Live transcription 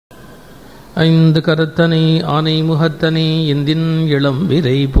ஐந்து கருத்தனை ஆனை முகத்தனை எந்தின் இளம்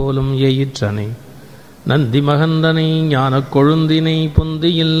விரை போலும் எயிற்றனை நந்தி மகந்தனை ஞானக் கொழுந்தினை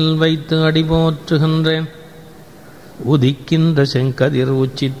புந்தியில் வைத்து அடிபோற்றுகின்றேன். உதிக்கின்ற செங்கதிர்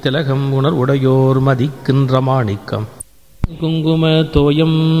உச்சி திலகம் உணர்வுடையோர் மதிக்கின்ற மாணிக்கம் குங்கும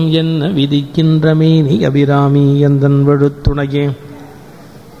தோயம் என்ன விதிக்கின்ற மேனி அபிராமி எந்தன் வழுத்துணையே.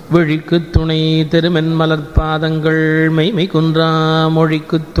 விழிக்கு துணை திருமென் மலர்பாதங்கள் மெய்மை குன்றா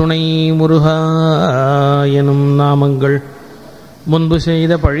மொழிக்கு துணை முருகா எனும் நாமங்கள் முன்பு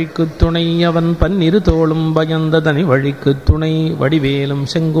செய்த பழிக்கு துணை அவன் பன்னிரு தோளும் பயந்த தனி வழிக்கு துணை வடிவேலும்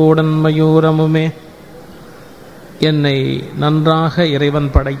செங்கோடன் மயூரமுமே. என்னை நன்றாக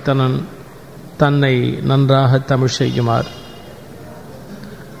இறைவன் படைத்தனன், தன்னை நன்றாக தமிழ் செய்யுமார்.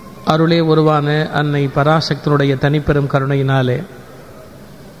 அருளே உருவான அன்னை பராசக்தனுடைய தனிப்பெரும் கருணையினாலே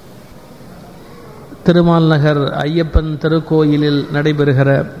திருமால் நகர் ஐயப்பன் திருக்கோயிலில் நடைபெறுகிற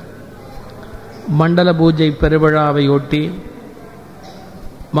மண்டல பூஜை பெருவிழாவையொட்டி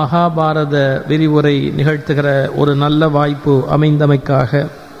மகாபாரத விரிவுரை நிகழ்த்துகிற ஒரு நல்ல வாய்ப்பு அமைந்தமைக்காக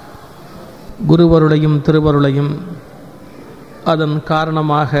குருவருளையும் திருவருளையும் அதன்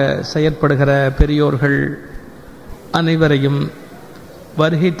காரணமாக செயற்படுகிற பெரியோர்கள் அனைவரையும்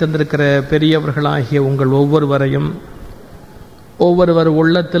வருகை தந்திருக்கிற பெரியவர்களாகிய உங்கள் ஒவ்வொருவரையும் ஒவ்வொருவர்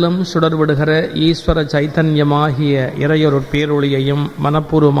உள்ளத்திலும் சுடர்விடுகிற ஈஸ்வர சைத்தன்யமாகிய இறையொரு பேரொளியையும்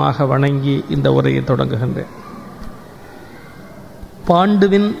மனப்பூர்வமாக வணங்கி இந்த உரையை தொடங்குகின்றேன்.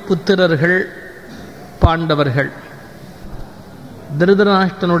 பாண்டுவின் புத்திரர்கள் பாண்டவர்கள்,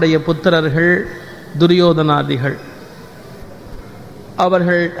 திருதராஷ்டிரனுடைய புத்திரர்கள் துரியோதனாதிகள்.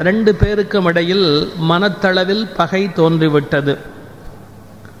 அவர்கள் 2 பேருக்கும் இடையில் மனத்தளவில் பகை தோன்றிவிட்டது.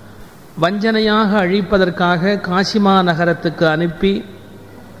 வஞ்சனையாக அழிப்பதற்காக காசிமா நகரத்துக்கு அனுப்பி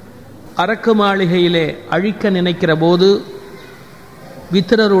அரக்கு மாளிகையிலே அழிக்க நினைக்கிற போது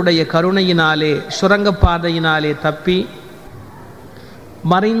வித்திரருடைய கருணையினாலே சுரங்கப்பாதையினாலே தப்பி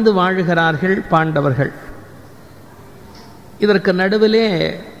மறைந்து வாழுகிறார்கள் பாண்டவர்கள். இதற்கு நடுவிலே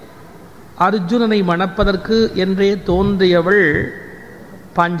அர்ஜுனனை மணப்பதற்கு என்றே தோன்றியவள்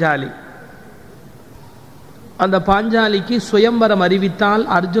பாஞ்சாலி. அந்த பாஞ்சாலிக்கு சுயம்பரம் அறிவித்தால்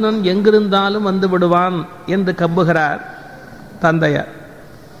அர்ஜுனன் எங்கிருந்தாலும் வந்து விடுவான் என்று கம்புகிறார் தந்தையார்.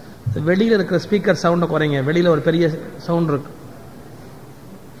 வெளியில் இருக்கிற ஸ்பீக்கர் சவுண்டை குறைங்க, வெளியில் ஒரு பெரிய சவுண்ட் இருக்கு.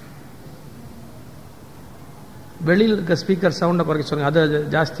 வெளியில் இருக்க ஸ்பீக்கர் சவுண்டை குறைக்க சொல்லுங்க, அது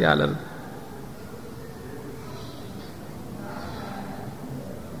ஜாஸ்தியாக இருக்கு.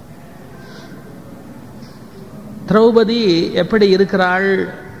 திரௌபதி எப்படி இருக்கிறாள்?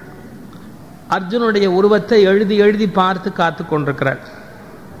 அர்ஜுனுடைய உருவத்தை எழுதி எழுதி பார்த்து காத்து கொண்டிருக்கிறாள்.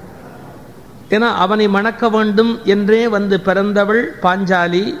 ஏன்னா அவனை மணக்க வேண்டும் என்றே வந்து பிறந்தவள்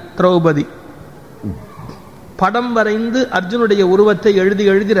பாஞ்சாலி திரௌபதி. படம் வரைந்து அர்ஜுனுடைய உருவத்தை எழுதி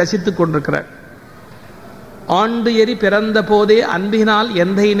எழுதி ரசித்துக் கொண்டிருக்கிறாள். ஆண்டு எரி பிறந்த போதே அன்பினால்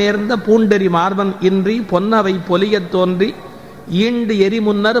எந்தை நேர்ந்த பூண்டெறி மார்பன் இன்றி பொன்னவை பொலியத் தோன்றி ஈண்டு எரி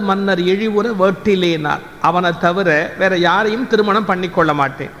முன்னர் மன்னர் எழிவுற வேட்டிலேனார். அவனை தவிர வேற யாரையும் திருமணம் பண்ணிக்கொள்ள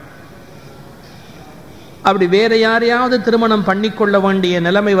மாட்டேன். அப்படி வேற யாரையாவது திருமணம் பண்ணிக்கொள்ள வேண்டிய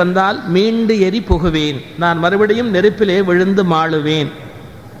நிலைமை வந்தால் மீண்டு எரி புகுவேன், நான் மறுபடியும் நெருப்பிலே விழுந்து மாளுவேன்.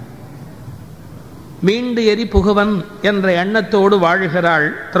 மீண்டு எரி புகுவன் என்ற எண்ணத்தோடு வாழுகிறாள்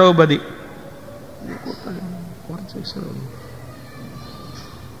திரௌபதி.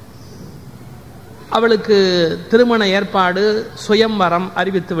 அவளுக்கு திருமண ஏற்பாடு சுயம்வரம்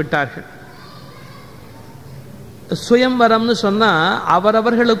அறிவித்து விட்டார்கள். சுயம்வரம்னு சொன்னா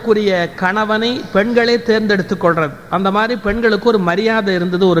அவரவர்களுக்குரிய கணவனை பெண்களே தேர்ந்தெடுத்துக் கொள்றது. அந்த மாதிரி பெண்களுக்கு ஒரு மரியாதை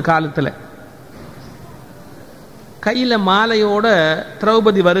இருந்தது ஒரு காலத்துல. கையில மாலையோட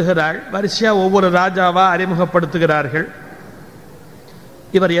திரௌபதி வருகிறாள். வரிசையா ஒவ்வொரு ராஜாவா அறிமுகப்படுத்துகிறார்கள்.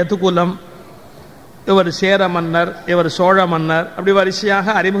 இவர் யதுகுலம், இவர் சேர மன்னர், இவர் சோழ மன்னர், அப்படி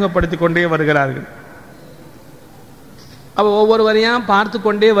வரிசையாக அறிமுகப்படுத்தி கொண்டே வருகிறார்கள். அவ ஒவ்வொருவரையா பார்த்து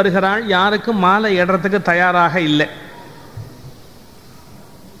கொண்டே வருகிறாள். யாருக்கும் மாலை இடறதுக்கு தயாராக இல்லை.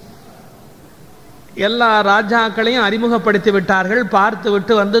 எல்லா ராஜாக்களையும் அறிமுகப்படுத்தி விட்டார்கள். பார்த்து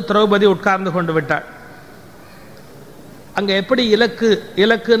விட்டு வந்து திரௌபதி உட்கார்ந்து கொண்டு விட்டாள். அங்க எப்படி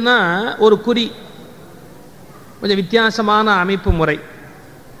இலக்குன்னா ஒரு குறி, கொஞ்சம் வித்தியாசமான அமைப்பு முறை.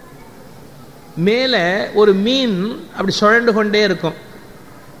 மேல ஒரு மீன் அப்படி சுழண்டு கொண்டே இருக்கும்.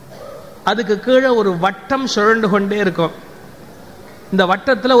 அதுக்கு கீழே ஒரு வட்டம் சுழண்டு கொண்டே இருக்கும். இந்த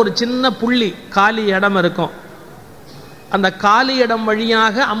வட்டத்தில் ஒரு சின்ன புள்ளி காலி இடம் இருக்கும். அந்த காலி இடம்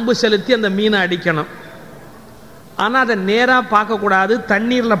வழியாக அம்பு செலுத்தி அந்த மீனை அடிக்கணும். ஆனால் அதை நேராக பார்க்கக்கூடாது,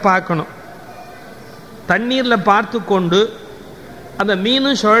 தண்ணீரில் பார்க்கணும். தண்ணீரில் பார்த்து கொண்டு அந்த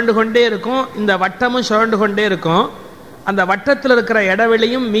மீனும் சுழண்டு கொண்டே இருக்கும், இந்த வட்டமும் சுழண்டு கொண்டே இருக்கும். அந்த வட்டத்தில் இருக்கிற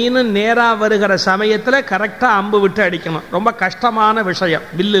இடைவெளியும் மீன் நேரா வருகிற சமயத்தில் கரெக்டாக அம்பு விட்டு அடிக்கணும். ரொம்ப கஷ்டமான விஷயம்,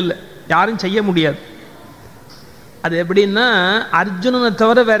 வில்லில் யாரும் செய்ய முடியாது. அது எப்படின்னா அர்ஜுனனை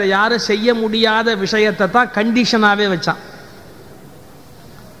தவிர வேற யாரும் செய்ய முடியாத விஷயத்தை தான் கண்டிஷனாகவே வச்சான்.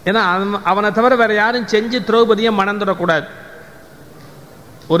 ஏன்னா அவனை தவிர வேற யாரும் செஞ்சு திரௌபதியை மணந்துடக்கூடாது.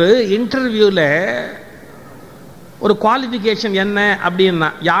 ஒரு இன்டர்வியூவில் ஒரு குவாலிஃபிகேஷன் என்ன அப்படின்னா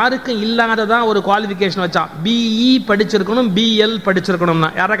யாருக்கும் இல்லாததான் ஒரு குவாலிஃபிகேஷன் வச்சான். பிஇ படிச்சிருக்கணும், பிஎல் படிச்சிருக்கணும்னா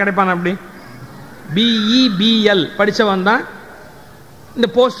யாரா கிடைப்பான? அப்படி பிஇ பிஎல் படித்தவன் தான் இந்த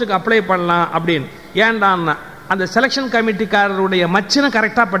போஸ்ட்டுக்கு அப்ளை பண்ணலாம் அப்படின்னு. ஏன்டான்னா அந்த செலெக்ஷன் கமிட்டிக்காரருடைய மச்சினை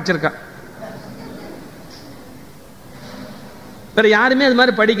கரெக்டாக படிச்சிருக்கான். வேற யாருமே அது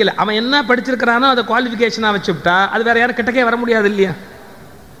மாதிரி படிக்கல. அவன் என்ன படிச்சிருக்கிறானோ அதை குவாலிஃபிகேஷனாக வச்சுவிட்டா அது வேற யாரும் கிட்டக்கே வர முடியாது இல்லையா?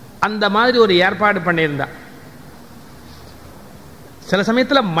 அந்த மாதிரி ஒரு ஏற்பாடு பண்ணியிருந்தான். சில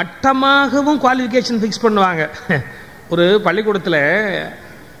சமயத்தில் மட்டமாகவும் குவாலிஃபிகேஷன் ஃபிக்ஸ் பண்ணுவாங்க. ஒரு பள்ளிக்கூடத்தில்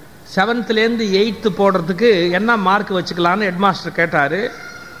 7th 8th போடுறதுக்கு என்ன மார்க் வச்சுக்கலான்னு ஹெட்மாஸ்டர் கேட்டார்.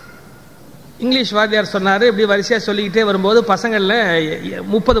 இங்கிலீஷ் வாத்தியார் சொன்னார். இப்படி வரிசையாக சொல்லிக்கிட்டே வரும்போது பசங்களில்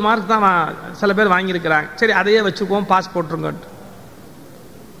 30 மார்க் தான் சில பேர் வாங்கியிருக்கிறாங்க. சரி அதையே வச்சுக்குவோம், பாஸ் போட்டுருங்க.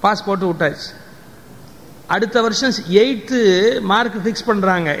 பாஸ் போட்டு விட்டாச்சு. அடுத்த வருஷம் 8th மார்க் ஃபிக்ஸ்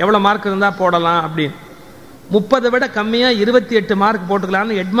பண்ணுறாங்க. எவ்வளோ மார்க் இருந்தால் போடலாம் அப்படின்னு. 30 விட கம்மியாக 28 மார்க்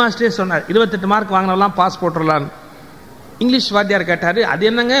போட்டுக்கலான்னு ஹெட்மாஸ்டரே சொன்னார். 28 மார்க் வாங்கினலாம் பாஸ் போட்டுடலான்னு. இங்கிலீஷ் வாத்தியார் கேட்டார், அது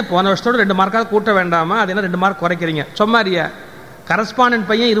என்னங்க போன வருஷத்தோட 2 மார்க்காக கூட்ட வேண்டாமா? அது என்ன 2 மார்க் குறைக்கிறீங்க? சொம்மாரியா, கரஸ்பாண்டன்ட்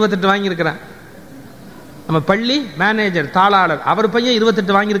பையன் 28 வாங்கியிருக்கிறான். நம்ம பள்ளி மேனேஜர் தாளாளர் அவர் பையன்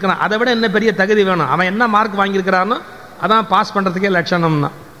 28 வாங்கியிருக்கிறான். அதை விட என்ன பெரிய தகுதி வேணும்? அவன் என்ன மார்க் வாங்கியிருக்கிறானோ அதான் பாஸ் பண்ணுறதுக்கே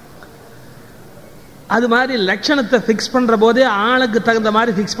லட்சணம்னா. அது மாதிரி லட்சணத்தை ஃபிக்ஸ் பண்ணுற போதே ஆளுக்கு தகுந்த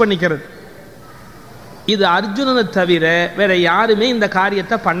மாதிரி ஃபிக்ஸ் பண்ணிக்கிறது. இது அர்ஜுனனை தவிர வேற யாருமே இந்த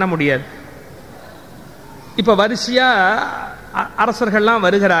காரியத்தை பண்ண முடியாது. இப்ப வரிசையா அரசர்கள்லாம்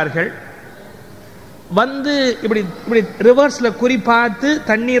வருகிறார்கள். வந்து இப்படி இப்படி ரிவர்ஸ்ல குறி பார்த்து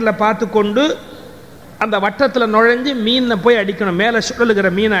தண்ணீர்ல பார்த்து கொண்டு அந்த வட்டத்தில் நுழைஞ்சு மீனை போய் அடிக்கணும். மேலே சுழலுகிற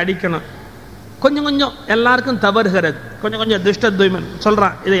மீனை அடிக்கணும். கொஞ்சம் கொஞ்சம் எல்லாருக்கும் தவறுகிறது. கொஞ்சம் கொஞ்சம் துஷ்டத்வீமன்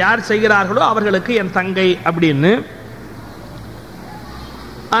சொல்றான், இதை யார் செய்கிறார்களோ அவர்களுக்கு என் தங்கை அப்படின்னு.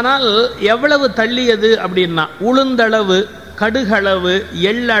 ஆனால் எவ்வளவு தள்ளியது அப்படின்னா உளுந்தளவு, கடுகளவு,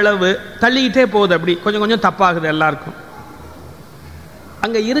 எள்ளளவு தள்ளிக்கிட்டே போகுது. அப்படி கொஞ்சம் கொஞ்சம் தப்பாகுது எல்லாருக்கும்.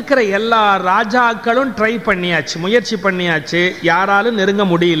 அங்க இருக்கிற எல்லா ராஜாக்களும் ட்ரை பண்ணியாச்சு, முயற்சி பண்ணியாச்சு, யாராலும் நெருங்க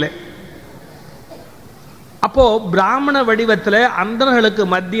முடியல. அப்போ பிராமண வடிவத்தில் அந்தணர்களுக்கு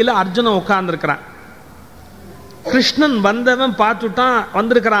மத்தியில் அர்ஜுனன் உட்கார்ந்துருக்கிறான். கிருஷ்ணன் வந்தவன் பார்த்துட்டான்,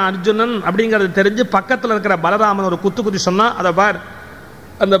 வந்திருக்கிறான் அர்ஜுனன் அப்படிங்கிறது தெரிஞ்சு பக்கத்தில் இருக்கிற பலராமன் ஒரு குத்தி சொன்னா, அதை பார்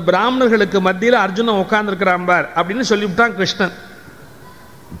அந்த பிராமணர்களுக்கு மத்தியில் அர்ஜுனன் உட்கார்ந்துருக்கிறான் பார் அப்படின்னு சொல்லிவிட்டான் கிருஷ்ணன்.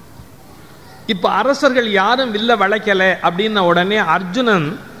 இப்ப அரசர்கள் யாரும் வில்ல வளைக்கல அப்படின்ன உடனே அர்ஜுனன்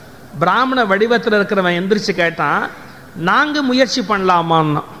பிராமண வடிவத்தில் இருக்கிறவன் எந்திரிச்சு கேட்டான், நாங்க முயற்சி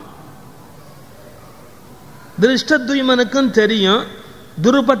பண்ணலாமான்னா. திருஷ்டத்யுமனுக்கும் தெரியும்,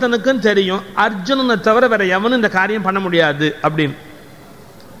 துருபதனுக்கும் தெரியும் அர்ஜுனனை தவிர வேற எவனும் இந்த காரியம் பண்ண முடியாது அப்படின்னு.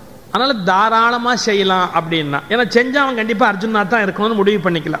 அதனால தாராளமா செய்யலாம் அப்படின்னா, ஏன்னா செஞ்சா அவன் கண்டிப்பா அர்ஜுனா தான் இருக்கணும்னு முடிவு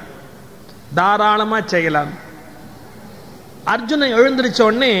பண்ணிக்கலாம். தாராளமா செய்யலாம். அர்ஜுனன் எழுந்திருச்ச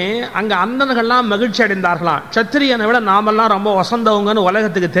உடனே அங்க அந்தணர்கள்லாம் மகிழ்ச்சி அடைந்தார்களாம். சத்திரியனை விட நாமெல்லாம் ரொம்ப வசந்தவங்கன்னு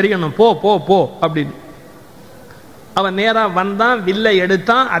உலகத்துக்கு தெரியணும், போ போ போ அப்படின்னு. அவன் நேரா வந்தான், வில்லை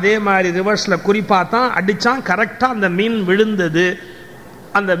எடுத்தான், அதே மாதிரி ரிவர்ஸ்ல குறிப்பாத்தான் அடிச்சான். கரெக்டா அந்த மீன் விழுந்தது.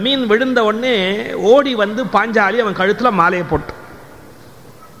 அந்த மீன் விழுந்த உடனே ஓடி வந்து பாஞ்சாலி அவன் கழுத்துல மாலையை போட்டு.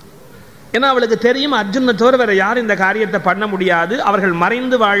 ஏன்னா அவளுக்கு தெரியும் அர்ஜுனை தவிர வேற யாரும் இந்த காரியத்தை பண்ண முடியாது, அவர்கள்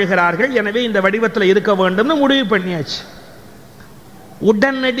மறைந்து வாழுகிறார்கள், எனவே இந்த வடிவத்தில் இருக்க வேண்டும்னு முடிவு பண்ணியாச்சு.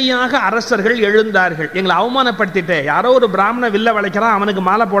 உடனடியாக அரசர்கள் எழுந்தார்கள். எங்களை அவமானப்படுத்திட்டே, யாரோ ஒரு பிராமண வில்ல வளைக்கிறான், அவனுக்கு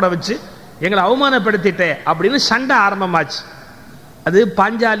மாலை போட வச்சு எங்களை அவமானப்படுத்திட்டே அப்படின்னு சண்டை ஆரம்பமாச்சு. அது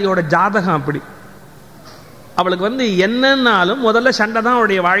பாஞ்சாலியோட ஜாதகம் அப்படி. அவளுக்கு என்னன்னாலும் முதல்ல சண்டை தான்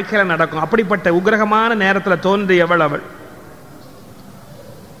அவளுடைய வாழ்க்கையில நடக்கும். அப்படிப்பட்ட உக்கிரகமான நேரத்தில் தோன்றியவள் அவள்.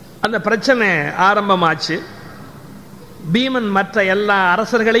 அந்த பிரச்சனை ஆரம்பமாச்சு. பீமன் மற்ற எல்லா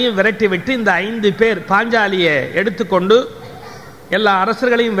அரசர்களையும் விரட்டி விட்டு இந்த 5 பேர் பாஞ்சாலியை எடுத்துக்கொண்டு எல்லா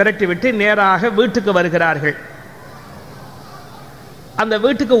அரசர்களையும் விரட்டி விட்டு நேராக வீட்டுக்கு வருகிறார்கள். அந்த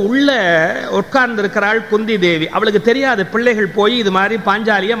வீட்டுக்கு உள்ள உட்கார்ந்து இருக்கிறாள் குந்தி தேவி. அவளுக்கு தெரியாது பிள்ளைகள் போய் இது மாதிரி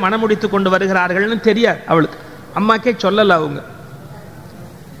பாஞ்சாலியை மணமுடித்து கொண்டு வருகிறார்கள்னு தெரியாது அவளுக்கு. அம்மாக்கே சொல்லல. அவங்க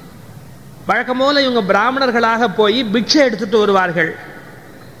வழக்கம் போல இவங்க பிராமணர்களாக போய் பிட்சை எடுத்துட்டு வருவார்கள்.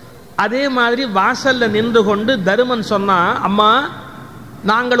 அதே மாதிரி வாசல்ல நின்று கொண்டு தருமன் சொன்னா, அம்மா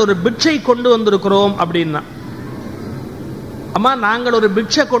நாங்கள் ஒரு பிட்சை கொண்டு வந்திருக்கிறோம் அப்படின்னா. அம்மா நாங்கள் ஒரு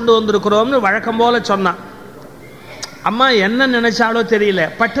பிட்சை கொண்டு வந்திருக்கிறோம்னு வழக்கம் போல சொன்னான். அம்மா என்ன நினைச்சாலோ தெரியல,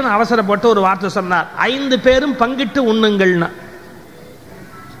 பட்டுன்னு அவசரப்பட்டு ஒரு வார்த்தை சொன்னார், 5 பேரும் பங்கிட்டு உண்ணுங்கள்னா.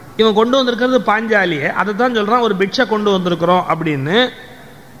 இவன் கொண்டு வந்திருக்கிறது பாஞ்சாலியே, அதை தான் சொல்றான் ஒரு பிட்சை கொண்டு வந்திருக்கிறோம் அப்படின்னு.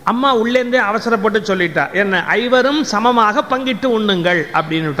 அம்மா உள்ளேந்தே அவசரப்பட்டு சொல்லிட்டா, என்ன 5 சமமாக பங்கிட்டு உண்ணுங்கள்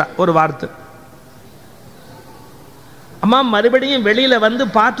அப்படின்னு ஒரு வார்த்தை. அம்மா மறுபடியும் வெளியில வந்து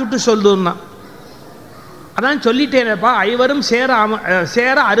பார்த்துட்டு சொல்லுன்னா, அதான் சொல்லிட்டேனப்பா 5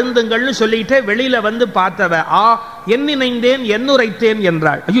 சேர அருந்துங்கள்னு சொல்லிட்டே வெளியில வந்து பார்த்தவ என் நினைந்தேன் என்னுரைத்தேன்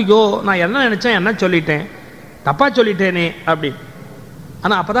என்றாள். ஐயோ நான் என்ன நினைச்சேன், என்ன சொல்லிட்டேன், தப்பா சொல்லிட்டேனே அப்படி.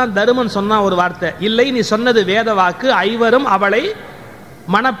 ஆனா அப்பதான் தருமன் சொன்னா ஒரு வார்த்தை, இல்லை நீ சொன்னது வேத வாக்கு, 5 அவளை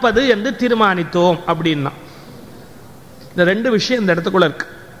மணப்பது என்று தீர்மானித்தோம் அப்படின்னா. இந்த 2 விஷயம் இந்த இடத்துக்குள்ள இருக்கு.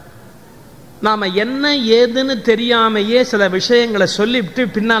 நாம என்ன ஏதுன்னு தெரியாமையே சில விஷயங்களை சொல்லிவிட்டு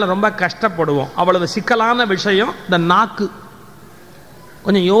பின்னால ரொம்ப கஷ்டப்படுவோம். அவ்வளவு சிக்கலான விஷயம் இந்த நாக்கு.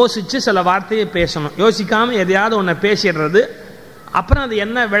 கொஞ்சம் யோசிச்சு சில வார்த்தையை பேசணும். யோசிக்காம எதையாவது ஒன்றை பேசிடுறது, அப்புறம் அது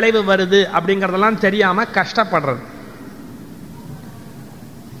என்ன விளைவு வருது அப்படிங்கிறதெல்லாம் தெரியாம கஷ்டப்படுறது.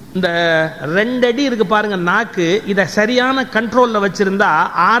 இந்த 2 அடி இருக்கு பாருங்க நாக்கு, இதை சரியான கண்ட்ரோல்ல வச்சிருந்தா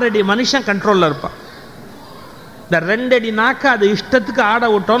 6 அடி மனுஷன் கண்ட்ரோல்ல இருப்பான். இந்த 2 அடி நாக்கு அது இஷ்டத்துக்கு ஆட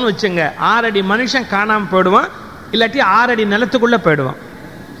விட்டோன்னு வச்சுங்க, 6 அடி மனுஷன் காணாம போயிடுவான், இல்லாட்டி 6 அடி நிலத்துக்குள்ள போயிடுவான்.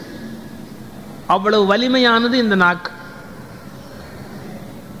 அவ்வளவு வலிமையானது இந்த நாக்கு.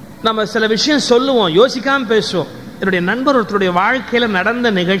 நம்ம சில விஷயம் சொல்லுவோம், யோசிக்காம பேசுவோம். என்னுடைய நண்பர் ஒருத்தருடைய வாழ்க்கையில நடந்த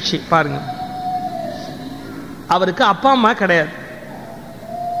நிகழ்ச்சி பாருங்க. அவருக்கு அப்பா அம்மா கிடையாது.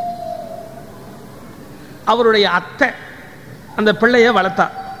 அவருடைய அத்தை அந்த பிள்ளைய வளர்த்தா,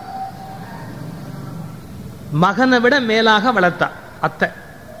 மகனை விட மேலாக வளர்த்தா அத்தை.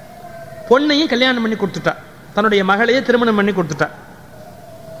 பொண்ணையும் கல்யாணம் பண்ணி கொடுத்துட்டா, தன்னுடைய மகளையே திருமணம் பண்ணி கொடுத்துட்டா.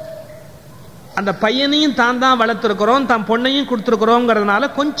 அந்த பையனையும் தான் தான் வளர்த்துருக்கிறோம், தான் பொண்ணையும் கொடுத்துருக்கிறோங்கிறதுனால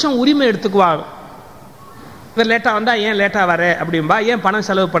கொஞ்சம் உரிமை எடுத்துக்குவாங்க. இவர் லேட்டா வந்தா ஏன் லேட்டா வர அப்படின்பா, ஏன் பணம்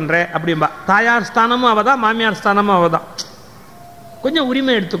செலவு பண்ற அப்படின்பா. தாயார் ஸ்தானமும் அவதான், மாமியார் ஸ்தானமும் அவதான், கொஞ்சம்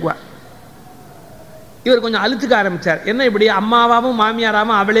உரிமை எடுத்துக்குவா. இவர் கொஞ்சம் அழுத்துக்க ஆரம்பிச்சார். என்ன இப்படி அம்மாவாவும்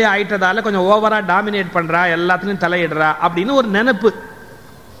மாமியாராவும் அவளே ஆயிட்டதால கொஞ்சம் ஓவரா டாமினேட் பண்றா, எல்லாத்துலயும் தலையிடுறா அப்படின்னு ஒரு நினைப்பு.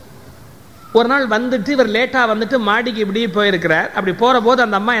 ஒரு நாள் வந்துட்டு இவர் லேட்டா வந்துட்டு மாடிக்கு இப்படி போயிருக்கிறார். அப்படி போற போது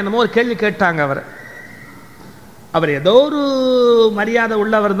அந்த அம்மா என்னமோ ஒரு கேள்வி கேட்டாங்க. அவர் ஏதோ ஒரு மரியாதை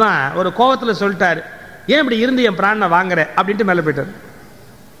உள்ளவர் தான், ஒரு கோவத்துல சொல்லிட்டாரு, ஏன் இப்படி இருந்து என் பிராணனை வாங்குற அப்படின்ட்டு மேல போயிட்டார்.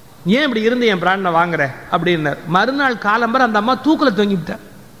 ஏன் இப்படி இருந்து என் பிராணனை வாங்குற அப்படின்னார். மறுநாள் காலம்பர அந்த அம்மா தூக்குல தொங்கிவிட்டார்.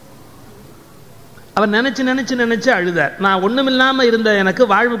 அவர் நினைச்சு நினைச்சு நினைச்சு அழுதார். நான் ஒண்ணுமில்லாம இருந்த எனக்கு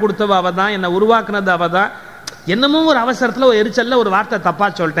வாழ்வு கொடுத்தவ அவதான், என்னை உருவாக்குனது அவதான். என்னமோ ஒரு அவசரத்துல ஒரு எரிச்சல்ல ஒரு வார்த்தை தப்பா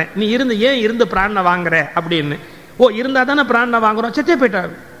சொல்லிட்டேன், நீ இருந்து ஏன் இருந்து பிராணனை வாங்குற அப்படின்னு. ஓ இருந்தா தானே பிராணனை வாங்குறோம், செத்தே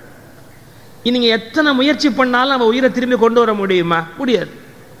போயிட்டாரு. நீங்க எத்தனை முயற்சி பண்ணாலும் நம்ம உயிரை திரும்பி கொண்டு வர முடியுமா? முடியாது.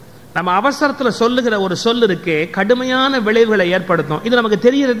 நம்ம அவசரத்துல சொல்லுகிற ஒரு சொல் இருக்கே, கடுமையான விளைவுகளை ஏற்படுத்தும். இது நமக்கு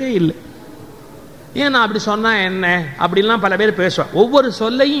தெரியறதே இல்லை. ஏன் நான் அப்படி சொன்னா என்ன அப்படின்லாம் பல பேர் பேசுவாங்க. ஒவ்வொரு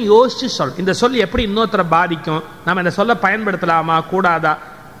சொல்லையும் யோசிச்சு சொல், இந்த சொல் எப்படி இன்னொருத்தரை பாதிக்கும், நம்ம இந்த சொல்ல பயன்படுத்தலாமா கூடாதா,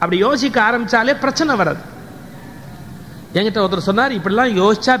 அப்படி யோசிக்க ஆரம்பிச்சாலே பிரச்சனை வராது. என்கிட்ட ஒருத்தர் சொன்னார், இப்படிலாம்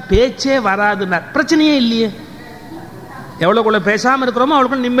யோசிச்சா பேச்சே வராதுன்னார். பிரச்சனையே இல்லையே, எவ்வளவுக்குள்ள பேசாம இருக்கிறோமோ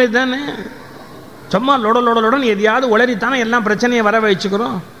அவளுக்குள்ள நிம்மதி தானே. சும்மா லொடலொடலோட எதையாவது உளறித்தானே எல்லாம் பிரச்சனையை வர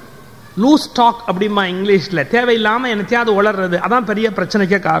வச்சுக்கிறோம். லூஸ் டாக் அப்படிமா இங்கிலீஷ்ல, தேவையில்லாம என்னத்தையாவது உளர்றது, அதான் பெரிய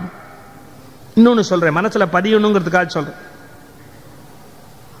பிரச்சனைக்கே காரணம். இன்னொன்னு சொல்றேன், மனசுல பதியணுங்கிறதுக்காக சொல்றேன்.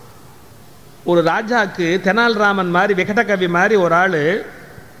 ஒரு ராஜாக்கு தெனாலிராமன் மாதிரி விகட கவி மாதிரி ஒரு ஆளு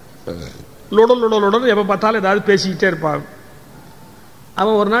லொடலொடலோட எப்ப பார்த்தாலும் ஏதாவது பேசிக்கிட்டே இருப்பாங்க.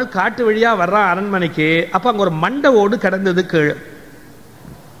 அவன் ஒரு நாள் காட்டு வழியா வர்றான் அரண்மனைக்கு. அப்ப அங்க ஒரு மண்டை ஓடு கிடந்தது கீழே.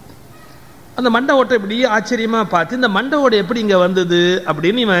 அந்த மண்டை ஓட்டை இப்படி ஆச்சரியமா பார்த்து, இந்த மண்டை ஓடு எப்படி இங்க வந்தது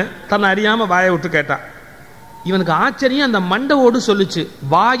அப்படின்னு இவன் தன்னை அறியாம வாயை விட்டு கேட்டான். இவனுக்கு ஆச்சரியம், அந்த மண்டை ஓடு சொல்லுச்சு,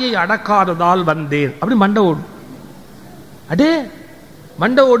 வாயை அடக்காததால் வந்தேன் அப்படி. மண்டை ஓடு, அடே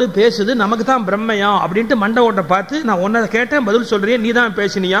மண்டை ஓடு பேசுது, நமக்கு தான் பிரம்மையா அப்படின்ட்டு மண்டை ஓட்டை பார்த்து, நான் உன்னை கேட்டேன் பதில் சொல்றேன், நீ தான்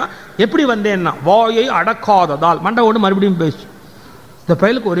பேசினியா, எப்படி வந்தேன்னா, வாயை அடக்காததால். மண்டை ஓடு மறுபடியும் பேசு. இந்த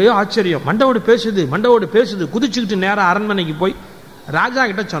பயலுக்கு ஒரே ஆச்சரியம், மண்டை ஓடு பேசுது, மண்டை ஓடு பேசுது. குதிச்சுக்கிட்டு நேரம் அரண்மனைக்கு போய் ராஜா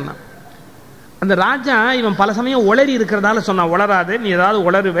கிட்ட சொன்னான். அந்த ராஜா இவன் பல சமயம் உளறி இருக்கிறதால சொன்னான், உளராது, நீ ஏதாவது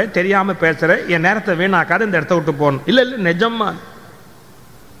உளருவே, தெரியாம பேசுற, என் நேரத்தை வீணாக்காது, இந்த இடத்த விட்டு போகணும். இல்ல இல்ல நிஜமா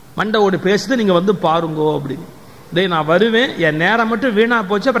மண்டை ஓடு பேசுது, நீங்க வந்து பாருங்கோ அப்படின்னு. டேய் நான் வருவேன், என் நேரம் மட்டும் வீணா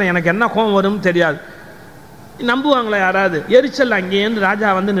போச்சு, அப்புறம் எனக்கு என்ன கோவம் வரும்னு தெரியாது. நம்புவாங்களா யாராவது? எரிச்சல் அங்கேருந்து ராஜா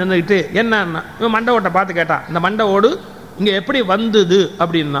வந்து நின்றுக்கிட்டு, என்னன்னா இவன் மண்டை ஓட்டை பார்த்து கேட்டான், இந்த மண்டை ஓடு இங்க எப்படி வந்தது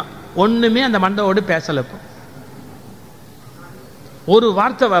அப்படின்னா. ஒண்ணுமே அந்த மண்டை ஓடு பேசல. இப்போ ஒரு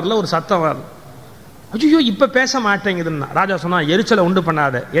வார்த்தை வரல, ஒரு சத்தம் வரல. ஐயோ இப்ப பேச மாட்டேங்குதுன்னா ராஜா சொன்னா, எரிச்சலை உண்டு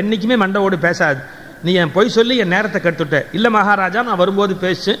பண்ணாத, என்னைக்குமே மண்டை ஓடு பேசாது, நீ என் பொய் சொல்லி என் நேரத்தை கெடுத்துட்ட. இல்லை மகாராஜா, நான் வரும்போது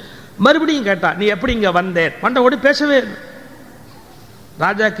பேசு. மறுபடியும் கேட்டா, நீ எப்படி இங்கே வந்தேன்? மண்டை ஓடி பேசவே.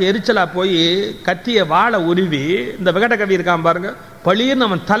 ராஜாக்கு எரிச்சலா போய் கத்திய வாழை உருவி, இந்த விகட கவி இருக்கான் பாருங்க, பழியன்னு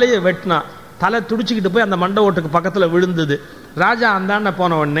அவன் தலையை வெட்டினா. தலை துடிச்சுக்கிட்டு போய் அந்த மண்டை ஓட்டுக்கு பக்கத்தில் விழுந்தது. ராஜா அந்தாண்ட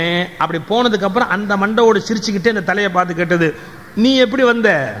போன உடனே அப்படி போனதுக்கு அப்புறம் அந்த மண்டை ஓடு சிரிச்சுக்கிட்டே இந்த தலையை பார்த்து கேட்டது, நீ எப்படி வந்த?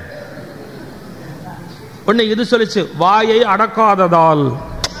 உடனே இது சொல்லிச்சு, வாயை அடக்காததால்.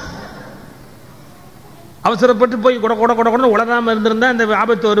 அவசரப்பட்டு போய் கொட கொட கொட கொட உளராம இருந்திருந்தா இந்த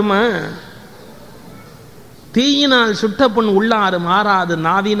ஆபத்து வருமா? தீயினால் சுட்ட புண் உள்ளாறு மாறாது,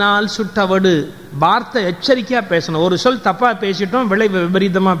 நாவினால் சுட்டவடு. வார்த்தை எச்சரிக்கையா பேசணும். ஒரு சொல் தப்பா பேசிட்டோம், விளைவு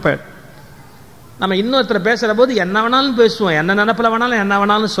விபரீதமா நம்ம இன்னொருத்தர் பேசுற போது என்ன வேணாலும் பேசுவோம், என்ன நினைப்பில் வேணாலும் என்ன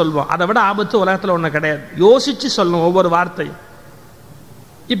வேணாலும் சொல்வோம். அதை விட ஆபத்து உலகத்தில் ஒண்ணு கிடையாது. யோசிச்சு சொல்லணும் ஒவ்வொரு வார்த்தையும்.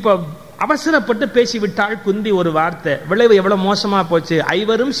 இப்ப அவசரப்பட்டு பேசிவிட்டாள் குந்தி ஒரு வார்த்தை, விளைவு எவ்வளவு மோசமா போச்சு.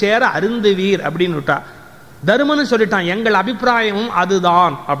 ஐவரும் சேர அருந்துவீர் அப்படின்னு விட்டா. தருமன்னு சொல்லிட்டான், எங்கள் அபிப்பிராயமும்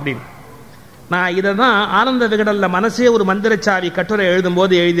அதுதான் அப்படின்னு. நான் இதை தான் ஆனந்த விகடல்ல மனசே ஒரு மந்திரச்சாவி கட்டுரை எழுதும்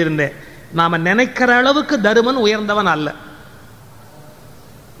போது எழுதியிருந்தேன். நாம நினைக்கிற அளவுக்கு தருமன் உயர்ந்தவன் அல்ல.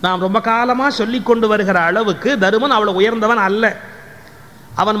 நாம் ரொம்ப காலமா சொல்லிக் கொண்டு வருகிற அளவுக்கு தருமன் அவ்வளவு உயர்ந்தவன் அல்ல.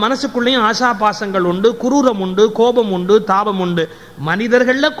 அவன் மனசுக்குள்ளேயும் ஆசா பாசங்கள் உண்டு, குரூரம் உண்டு, கோபம் உண்டு, தாபம் உண்டு.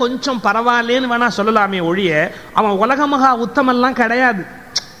 மனிதர்கள்ல கொஞ்சம் பரவாயில்லேன்னு வேணா சொல்லலாமே ஒழிய அவன் உலக மகா உத்தமெல்லாம் கிடையாது.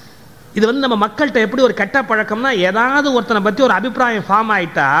 இது நம்ம மக்கள்கிட்ட எப்படி ஒரு கெட்ட பழக்கம்னா, ஏதாவது ஒருத்தனை பத்தி ஒரு அபிப்பிராயம் ஃபார்ம்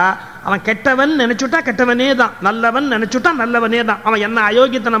ஆயிட்டா அவன் கெட்டவன் நினைச்சுட்டா கெட்டவனே தான், நல்லவன் நினைச்சுட்டா நல்லவனே தான். அவன் என்ன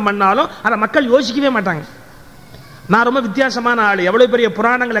அயோக்கியத்தனம் பண்ணாலும் அதை மக்கள் யோசிக்கவே மாட்டாங்க. நான் ரொம்ப வித்தியாசமான ஆள். எவ்வளவு பெரிய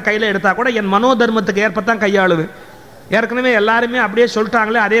புராணங்களை கையில எடுத்தா கூட என் மனோதர்மத்துக்கு ஏற்பத்தான் கையாளுவேன். ஏற்கனவே எல்லாருமே அப்படியே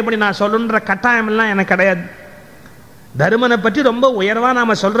சொல்லிட்டாங்களே அதேபடி நான் சொல்லுன்ற கட்டாயம் எல்லாம் எனக்கு கிடையாது. தருமனை பற்றி ரொம்ப உயர்வா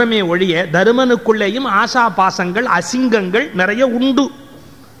நாம சொல்றமே ஒழிய தருமனுக்குள்ளேயும் ஆசா பாசங்கள் அசிங்கங்கள் நிறைய உண்டு.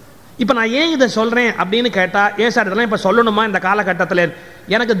 இப்ப நான் ஏன் இதை சொல்றேன் அப்படின்னு கேட்டா, ஏன் சார் இதெல்லாம் இப்ப சொல்லணுமா இந்த காலகட்டத்தில்?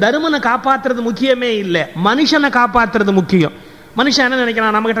 எனக்கு தருமனை காப்பாற்றுறது முக்கியமே இல்லை, மனுஷனை காப்பாற்றுறது முக்கியம். மனுஷன் என்ன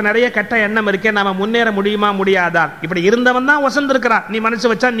நினைக்கிறான், நம்ம கிட்ட நிறைய கெட்ட எண்ணம் இருக்கே, நாம முன்னேற முடியுமா முடியாதா? இப்படி இருந்தவன் தான் வசந்திருக்கிறான். நீ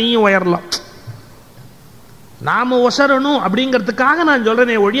மனசு வச்சா நீயும் உயரலாம். நாம ஒசரணும் அப்படிங்கிறதுக்காக நான்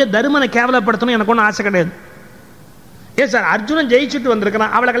சொல்றேனே ஒழிய தருமனை கேவலப்படுத்தணும் எனக்கு ஒன்றும் ஆசை கிடையாது. ஏன் சார் அர்ஜுனன் ஜெயிச்சுட்டு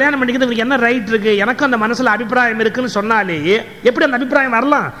வந்திருக்கிறான், அவளை கல்யாணம் பண்ணிக்கிறது என்ன ரைட் இருக்கு? எனக்கும் அந்த மனசுல அபிப்பிராயம் இருக்குன்னு சொன்னாலேயே எப்படி அந்த அபிப்பிராயம்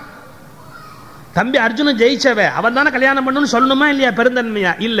வரலாம்? தம்பி அர்ஜுனன் ஜெயிச்சவ, அவன் தானே கல்யாணம் பண்ணணும்னு சொல்லணுமா இல்லையா?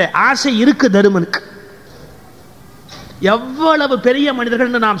 பெருந்தன்மையா? இல்ல, ஆசை இருக்கு தருமனுக்கு. எவ்வளவு பெரிய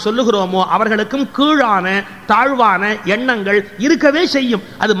மனிதர்கள் நாம் சொல்லுகிறோமோ அவர்களுக்கும் கீழான தாழ்வான எண்ணங்கள் இருக்கவே செய்யும்.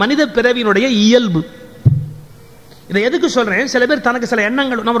 அது மனித பிறவியினுடைய இயல்பு. இதை எதுக்கு சொல்றேன்? சில பேர் தனக்கு சில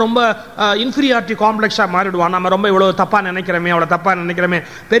எண்ணங்கள், நம்ம ரொம்ப இன்ஃபீரியாரிட்டி காம்ப்ளெக்ஸா மாறிடுவான். நம்ம ரொம்ப இவ்வளவு தப்பா நினைக்கிறோமே, அவ்வளவு தப்பா நினைக்கிறோமே.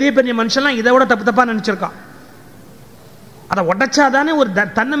 பெரிய பெரிய மனுஷன்லாம் இதை விட தப்பு தப்பா நினைச்சிருக்கான். அதை உடைச்சாதானே ஒரு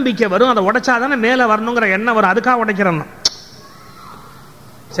தன்னம்பிக்கை வரும், அதை உடைச்சாதானே மேல வரணுங்கிற எண்ணம் வரும். அதுக்காக உடைக்கிறோம்.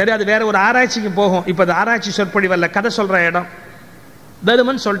 சரி, அது வேற ஒரு ஆராய்ச்சிக்கு போகும். இப்ப அது ஆராய்ச்சி சொற்பொழிவல்ல, கதை சொல்ற இடம்.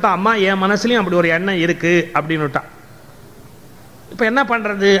 தருமன் சொல்லிட்டான், அம்மா என் மனசுலயும் அப்படி ஒரு எண்ணம் இருக்கு அப்படின்னுட்டான். இப்ப என்ன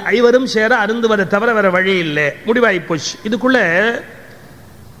பண்றது? ஐவரும் சேர அருந்துவதை தவிர வேற வழி இல்லை, முடிவாகி போச்சு. இதுக்குள்ள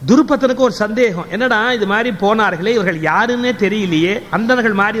துருபதனுக்கு ஒரு சந்தேகம், என்னடா இது மாதிரி போனார்களே, இவர்கள் யாருன்னே தெரியலையே,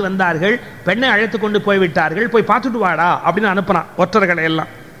 அந்தனர்கள் மாதிரி வந்தார்கள், பெண்ணை அழைத்து கொண்டு போய்விட்டார்கள், போய் பார்த்துட்டு வாடா அப்படின்னு அனுப்புனான் ஒற்றர்களை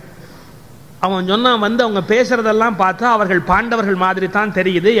எல்லாம். அவன் சொன்னான், வந்து அவங்க பேசுறதெல்லாம் பார்த்தா அவர்கள் பாண்டவர்கள் மாதிரி தான்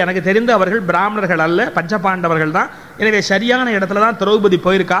தெரியுது, எனக்கு தெரிந்து அவர்கள் பிராமணர்கள் அல்ல, பஞ்ச பாண்டவர்கள் தான். எனவே சரியான இடத்துல தான் திரௌபதி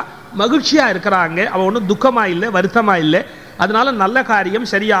போயிருக்கா, மகிழ்ச்சியா இருக்கிறாங்க, அவன் ஒன்றும் துக்கமா இல்லை, வருத்தமா இல்லை, அதனால நல்ல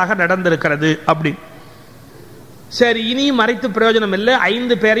காரியம் சரியாக நடந்திருக்கிறது அப்படி. சரி, இனியும் மறைத்து பிரயோஜனம் இல்லை,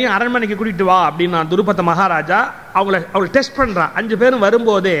 5 பேரையும் அரண்மனைக்கு கூட்டிட்டு வா அப்படின்னா துருபத மகாராஜா. அவங்களை டெஸ்ட் பண்றான். 5 பேரும்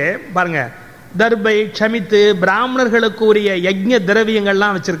வரும்போதே பாருங்க, தர்பை க்ஷமித்து பிராமணர்களுக்கு உரிய யஜ்ஞ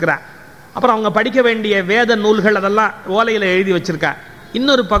திரவியங்கள்லாம் வச்சிருக்கிறான். அப்புறம் அவங்க படிக்க வேண்டிய வேத நூல்கள் அதெல்லாம் ஓலையில எழுதி வச்சிருக்கா.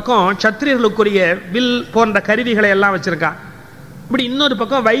 இன்னொரு பக்கம் சத்திரியர்களுக்குரிய வில் போன்ற கருவிகளை எல்லாம் வச்சிருக்கா. இப்படி இன்னொரு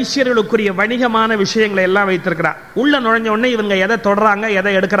பக்கம் வைசியர்களுக்குரிய வணிகமான விஷயங்களை எல்லாம் வைத்திருக்கிறா. உள்ள நுழைஞ்ச உடனே இவங்க எதை தொடறாங்க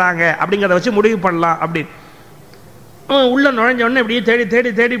எதை எடுக்கிறாங்க அப்படிங்கிறத வச்சு முடிவு பண்ணலாம் அப்படின்னு. உள்ள நுழைஞ்ச உடனே இப்படி தேடி தேடி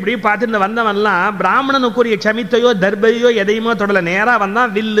தேடி இப்படி பார்த்து இந்த வந்தவன்லாம் பிராமணனுக்குரிய சமித்தையோ தர்பையோ எதையுமோ தொடல, நேரா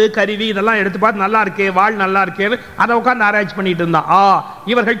வந்தான் வில்லு கருவி இதெல்லாம் எடுத்து பார்த்து நல்லா இருக்கே, வாழ் நல்லா இருக்கேன்னு அதை உட்காந்து ஆராய்ச்சி பண்ணிட்டு இருந்தான்.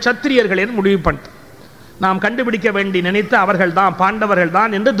 இவர்கள் சத்திரியர்கள் முடிவு பண்ணிட்டு நாம் கண்டுபிடிக்க வேண்டி நினைத்து அவர்கள் தான் பாண்டவர்கள்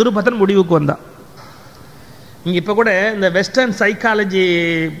தான் என்று துருபதன் முடிவுக்கு வந்தான். இங்க இப்ப கூட இந்த வெஸ்டர்ன் சைக்காலஜி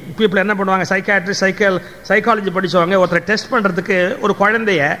பீப்புள் என்ன பண்ணுவாங்க, சைக்காட்ரி சைக்காலஜி படிச்சவங்க ஒருத்தரை டெஸ்ட் பண்றதுக்கு ஒரு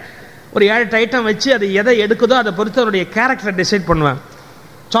குழந்தைய ஒரு 7 ஐட்டம் வச்சு அது எதை எடுக்குதோ அதை பொறுத்து அவருடைய கேரக்டரை டிசைட் பண்ணுவாங்க.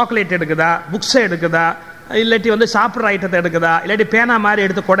 சாக்லேட் எடுக்குதா, புக்ஸை எடுக்குதா, இல்லாட்டி சாப்பிட்ற ஐட்டத்தை எடுக்குதா, இல்லாட்டி பேனா மாதிரி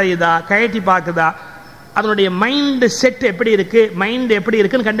எடுத்து குடையுதா, கயட்டி பார்க்குதா, அதனுடைய மைண்ட் செட் எப்படி இருக்கு, மைண்ட் எப்படி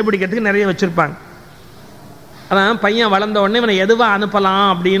இருக்குன்னு கண்டுபிடிக்கிறதுக்கு நிறைய வச்சிருப்பாங்க. அதான் பையன் வளர்ந்த உடனே இவனை எதுவாக அனுப்பலாம்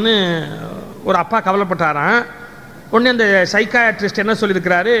அப்படின்னு ஒரு அப்பா கவலைப்பட்டாரான். உடனே அந்த சைக்காட்ரிஸ்ட் என்ன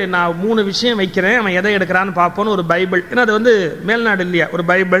சொல்லியிருக்கிறாரு, நான் 3 விஷயம் வைக்கிறேன், அவன் எதை எடுக்கிறான்னு பார்ப்போன்னு ஒரு பைபிள். ஏன்னா அது வந்து மேல்நாடு இல்லையா, ஒரு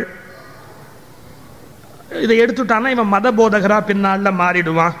பைபிள். இதை எடுத்துட்டான்னா இவன் மத போதகராக பின்னால்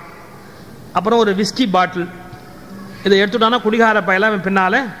மாறிடுவான். அப்புறம் ஒரு விஸ்கி பாட்டில், இதை எடுத்துட்டானா குடிகார பையெல்லாம் அவன்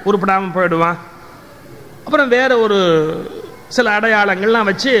பின்னால் உருப்படாமல் போயிடுவான். அப்புறம் வேற ஒரு சில அடையாளங்கள்லாம்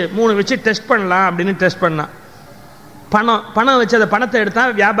வச்சு 3 வச்சு டெஸ்ட் பண்ணலாம் அப்படின்னு டெஸ்ட் பண்ணான். பணம் வச்சு அந்த பணத்தை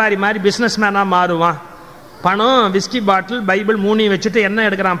எடுத்தால் வியாபாரி மாதிரி பிஸ்னஸ் மேனாக மாறுவான். பணம், விஸ்கி பாட்டில், பைபிள் 3 வச்சுட்டு என்ன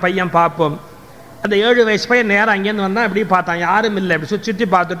எடுக்கிறான் பையன் பார்ப்போம். அந்த 7 வயசு பையன் நேரம் அங்கேருந்து வந்தான். இப்படி பார்த்தான், யாரும் இல்லை. இப்படி சுற்றி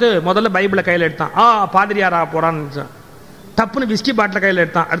பார்த்துட்டு முதல்ல பைபிளை கையில் எடுத்தான். பாதிரியாரா போறான்னு டப்புன்னு விஸ்கி பாட்டில் கையில்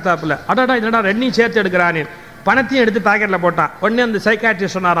எடுத்தான். அடுத்தாப்புல அடாடா என்னடா 2 சேர்த்து எடுக்கிறானே. பணத்தையும் எடுத்து பாக்கெட்ல போட்டான். உடனே அந்த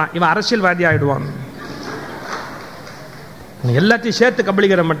சைக்காட்ரிஸ்ட் சொன்னாராம், இவன் அரசியல்வாதி ஆயிடுவான், எல்லாத்தையும் சேர்த்து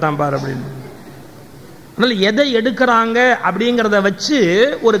கபலீகரம் பண்ணிட்டான் பாரு அப்படின்னு. அதனால எதை எடுக்கிறாங்க அப்படிங்கிறத வச்சு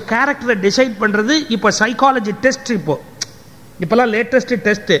ஒரு கேரக்டரை டிசைட் பண்றது இப்போ சைக்காலஜி டெஸ்ட். இப்பெல்லாம் லேட்டஸ்ட்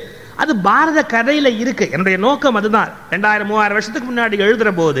டெஸ்ட். அது பாரத கதையில இருக்கு. என்னுடைய நோக்கம் அதுதான். 2000-3000 வருஷத்துக்கு முன்னாடி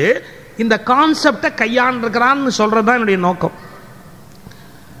எழுதுற போது இந்த கான்செப்டை கையாண்டிருக்கிறான்னு சொல்றதுதான் என்னுடைய நோக்கம்.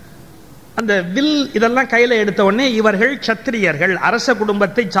 அந்த வில் இதெல்லாம் கையில எடுத்த உடனே இவர்கள் சத்திரியர்கள், அரச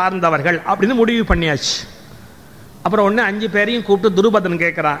குடும்பத்தை சார்ந்தவர்கள் அப்படின்னு முடிவு பண்ணியாச்சு. அப்புறம் ஒன்று 5 பேரையும் கூப்பிட்டு துருபதன்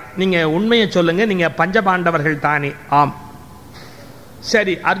கேட்கிறான், நீங்க உண்மையை சொல்லுங்க, நீங்க பஞ்சபாண்டவர்கள் தானே? ஆம்.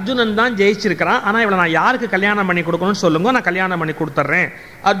 சரி, அர்ஜுனன் தான் ஜெயிச்சிருக்கிறான், ஆனா இவளை நான் யாருக்கு கல்யாணம் பண்ணி கொடுக்கணும்னு சொல்லுங்க, நான் கல்யாணம் பண்ணி கொடுத்துட்றேன்.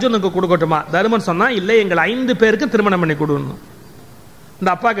 அர்ஜுனுக்கு கொடுக்கட்டுமா? தருமன் சொன்னா இல்லை, எங்கள் 5 பேருக்கு திருமணம் பண்ணி கொடுக்கணும்.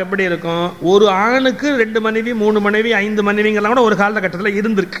 இந்த அப்பாவுக்கு எப்படி இருக்கும்? ஒரு ஆணுக்கு 2 மனைவி 3 மனைவி 5 மனைவிங்கெல்லாம் கூட ஒரு காலகட்டத்தில்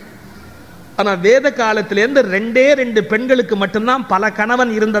இருந்திருக்கு. ஆனா வேத காலத்திலேருந்து 2 பெண்களுக்கு மட்டும்தான் பல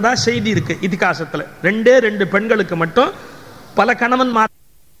கணவன் இருந்ததா செய்தி இருக்கு இதிகாசத்துல. 2 பெண்களுக்கு மட்டும் பல கணவன்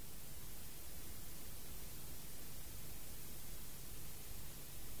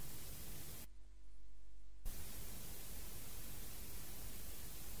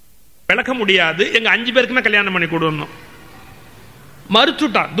விளக்க முடியாது. எங்க 5 பேருக்குமே கல்யாணம் பண்ணி கொடுக்கணும்.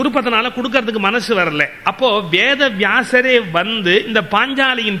 மறுச்சுட்டான். துருபதனால கொடுக்கறதுக்கு மனசு வரல. அப்போ வேத வியாசரே வந்து இந்த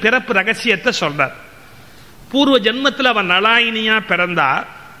பாஞ்சாலியின் பிறப்பு ரகசியத்தை சொல்றார். பூர்வ ஜென்மத்தில் அவன் நலாயினியா பிறந்தா.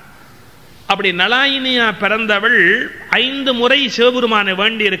 அப்படி நலாயினியா பிறந்தவள் 5 முறை சிவபெருமானை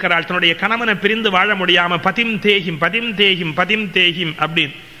வேண்டி இருக்கிறாள். தன்னுடைய கணவனை பிரிந்து வாழ முடியாம பதிம் தேகிம் பதிம் தேகிம் பதிம் தேகிம்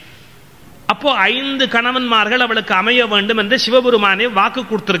அப்படின்னு. அப்போ 5 கணவன்மார்கள் அவளுக்கு அமைய வேண்டும் என்று சிவபெருமானே வாக்கு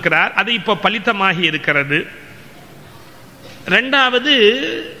கொடுத்திருக்கிறார். அது இப்போ பலித்தமாகி இருக்கிறது. 2வது,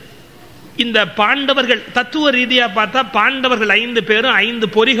 இந்த பாண்டவர்கள் தத்துவ ரீதியா பார்த்தா பாண்டவர்கள் 5 பேரும் 5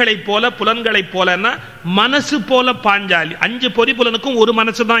 பொறிகளை போல புலன்களை போலன்னா மனசு போல பாஞ்சாலி. 5 பொறி புலனுக்கும் ஒரு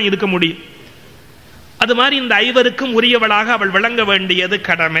மனசு தான் இருக்க முடியும். அது மாதிரி இந்த 5வருக்கும் உரியவளாக அவள் விளங்க வேண்டியது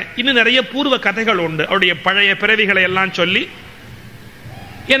கடமை. இன்னும் நிறைய பூர்வ கதைகள் உண்டு அவளுடைய பழைய பிறவிகளை எல்லாம் சொல்லி.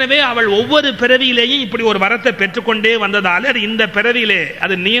 எனவே அவள் ஒவ்வொரு பிறவியிலேயும் இப்படி ஒரு வரத்தை பெற்றுக்கொண்டே வந்ததால் அது இந்த பிறவியிலே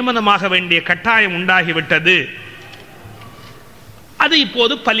அது நியமனமாக வேண்டிய கட்டாயம் உண்டாகிவிட்டது. அது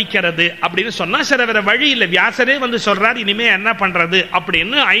இப்போது பலிக்கிறது அப்படின்னு சொன்னா சரி, வேற வழி இல்லை. வியாசரே வந்து சொல்றார், இனிமே என்ன பண்றது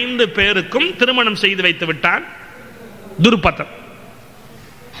அப்படின்னு 5 பேருக்கும் திருமணம் செய்து வைத்து விட்டான் துருபதன்.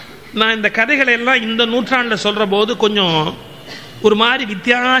 நான் இந்த கதைகளை எல்லாம் இந்த நூற்றாண்டில் சொல்ற போது கொஞ்சம் ஒரு மாதிரி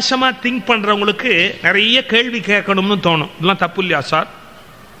வித்தியாசமா திங்க் பண்றவங்களுக்கு நிறைய கேள்வி கேட்கணும்னு தோணும். இதெல்லாம் தப்பு இல்லையா சார்?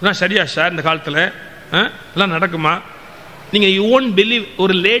 இதெல்லாம் சரியா சார்? இந்த காலத்தில் இதெல்லாம் நடக்குமா? நீங்க யூ ஒன்ட் பிலீவ்.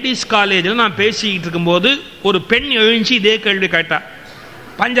 ஒரு லேடிஸ் காலேஜில் நான் பேசிக்கிட்டு இருக்கும்போது ஒரு பெண் எழுஞ்சி இதே கேள்வி கேட்டா.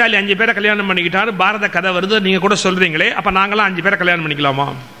 பஞ்சாலி 5 பேரை கல்யாணம் பண்ணிக்கிட்டாரு, பாரத கதை வருது, நீங்க கூட சொல்றீங்களே, அப்ப நாங்களாம் 5 பேரை கல்யாணம் பண்ணிக்கலாமா?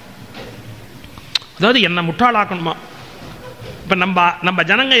 அதாவது என்ன முட்டாளாக்கணுமா? இப்ப நம்ம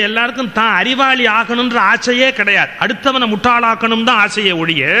ஜனங்க எல்லாருக்கும் தான் அறிவாளி ஆகணும்ன்ற ஆசையே கிடையாது. அடுத்தவனை முட்டாளாக்கணும் தான் ஆசையே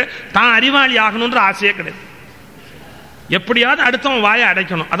ஒழிய தான் அறிவாளி ஆகணும்ன்ற ஆசையே கிடையாது. எப்படியாவது அடுத்தவன் வாயை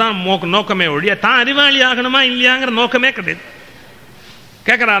அடைக்கணும், அதான் நோக்கமே ஒழிய தான் அறிவாளி ஆகணுமா இல்லையாங்கிற நோக்கமே கிடையாது.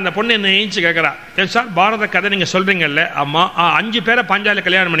 கேட்கறா அந்த பொண்ணு, என்ன ஏஞ்சி கேட்கறா, சார் பாரத கதை நீங்க சொல்றீங்கல்ல? அம்மா. 5 பேரை பஞ்சாலி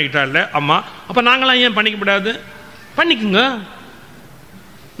கல்யாணம் பண்ணிக்கிட்டால? அம்மா. அப்ப நாங்களாம் ஏன் பண்ணிக்க கூடாது? பண்ணிக்குங்க.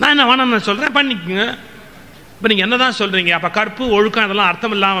 நான் என்ன வேணாம் சொல்றேன், பண்ணிக்குங்க. இப்ப நீங்க என்னதான் சொல்றீங்க? அப்ப கற்பு ஒழுக்கம் அதெல்லாம்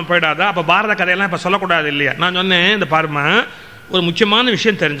அர்த்தம் இல்லாம போயிடாதா? அப்ப பாரத கதையெல்லாம் இப்ப சொல்லக்கூடாது இல்லையா? நான் சொன்னேன், இந்த பாருமா, ஒரு முக்கியமான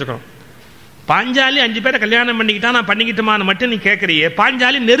விஷயம் தெரிஞ்சுக்கணும். பாஞ்சாலி 5 பேரை கல்யாணம் பண்ணிக்கிட்டா நான் பண்ணிக்கிட்டுமான்னு மட்டும் நீ கேட்கறியே.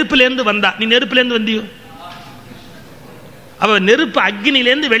 பாஞ்சாலி நெருப்புலேருந்து வந்தா, நீ நெருப்புலேருந்து வந்தியோ? அவ நெருப்பு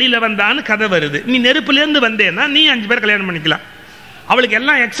அக்னிலேருந்து வெளியில வந்தான்னு கதை வருது. நீ நெருப்புலேருந்து வந்தேன்னா நீ 5 பேர் கல்யாணம் பண்ணிக்கலாம். அவளுக்கு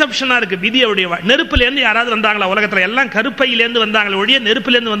எல்லாம் எக்ஸப்ஷனா இருக்கு விதியோடைய. நெருப்புலேருந்து யாராவது வந்தாங்களா உலகத்துல? எல்லாம் கருப்பையிலேருந்து வந்தாங்களே ஒழிய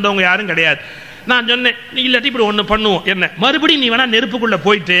நெருப்புலேருந்து வந்தவங்க யாரும் கிடையாது. நான் சொன்னேன், இல்லாட்டி இப்படி ஒண்ணு பண்ணுவோம், என்ன மறுபடியும் நீ வேணா நெருப்புக்குள்ள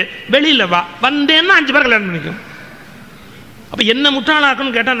போயிட்டு வெளியில வா, வந்தேன்னா 5 பேர் கல்யாணம் பண்ணிக்கும். அப்ப என்ன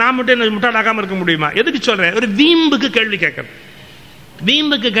முட்டாளாக்கணும்னு கேட்டா நான் மட்டும் என்ன முட்டாளாக்காம இருக்க முடியுமா? எதுக்கு சொல்றேன்? ஒரு வீம்புக்கு கேள்வி கேட்கணும்.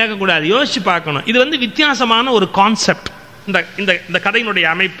 வீம்புக்கு கேட்கக்கூடாது, யோசிச்சு பார்க்கணும். இது வித்தியாசமான ஒரு கான்செப்ட் இந்த கதையினுடைய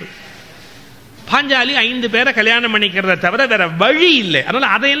அமைப்பு. பாஞ்சாலி 5 பேரை கல்யாணம் பண்ணிக்கிறத தவிர வேற வழி இல்லை. அதனால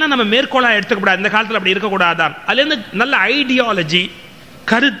அதையெல்லாம் நம்ம மேற்கோளா எடுத்துக்கூடாது. இந்த காலத்தில் அப்படி இருக்கக்கூடாதான். அதுல இருந்து நல்ல ஐடியாலஜி,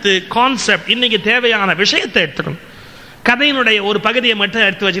 கருத்து, கான்செப்ட், இன்னைக்கு தேவையான விஷயத்தை எடுத்துக்கணும். கதையினுடைய ஒரு பகுதியை மட்டும்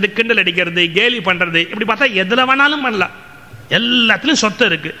எடுத்து வச்சுட்டு கிண்டல் அடிக்கிறது, கேலி பண்றது, இப்படி பார்த்தா எதுல வேணாலும் பண்ணலாம். எல்லாத்திலும் சொத்து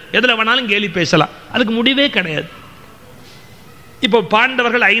இருக்கு, எதுல வேணாலும் கேலி பேசலாம், அதுக்கு முடிவே கிடையாது. இப்போ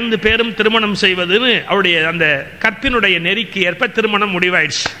பாண்டவர்கள் 5 பேரும் திருமணம் செய்வதுன்னு அவருடைய அந்த கற்பினுடைய நெறிக்கு ஏற்ப திருமணம்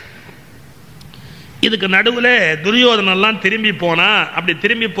முடிவாயிடுச்சு. இதுக்கு நடுவில் துரியோதனெல்லாம் திரும்பி போனா. அப்படி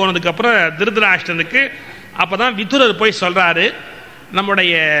திரும்பி போனதுக்கு அப்புறம் திருதராஷ்டிரனுக்கு அப்பதான் விதுரர் போய் சொல்றாரு,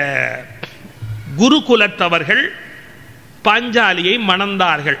 நம்முடைய குருகுலத்தவர்கள் பாஞ்சாலியை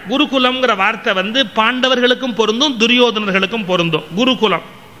மணந்தார்கள். குருகுலம்ங்கிற வார்த்தை பாண்டவர்களுக்கும் பொருந்தும், துரியோதனர்களுக்கும் பொருந்தும். குருகுலம்.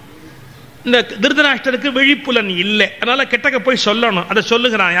 இந்த திருதராஷ்டிரனுக்கு விழிப்புலன் இல்லை, அதனால கிட்டக்க போய் சொல்லணும். அதை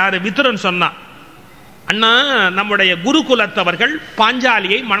சொல்லுகிறான் யாரு? விதுரன் சொன்னா, அண்ணா நம்முடைய குருகுலத்தவர்கள்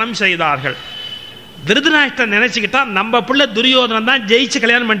பாஞ்சாலியை மணம் செய்தார்கள். திருதராஷ்டிரன் நினைச்சுக்கிட்டா நம்ம பிள்ளை துரியோதனன் தான் ஜெயிச்சு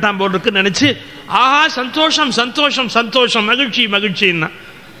கல்யாணம் பண்ணிட்டான் போல் இருக்கு நினைச்சு, ஆஹா சந்தோஷம் சந்தோஷம் சந்தோஷம், மகிழ்ச்சி மகிழ்ச்சின்னா.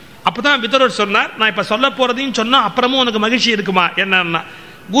 அப்பதான் விதுரர் சொன்னார், நான் இப்ப சொல்ல போறதையும் சொன்னா அப்புறமும் உனக்கு மகிழ்ச்சி இருக்குமா என்னன்னா,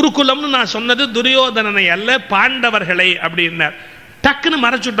 குருகுலம்னு நான் சொன்னது துரியோதனனை அல்ல, பாண்டவர்களை அப்படின்னார். டக்குன்னு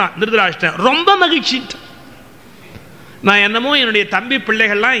மறைச்சுட்டான் திருதராஷ்டிரன். ரொம்ப மகிழ்ச்சி. நான் என்னமோ என்னுடைய தம்பி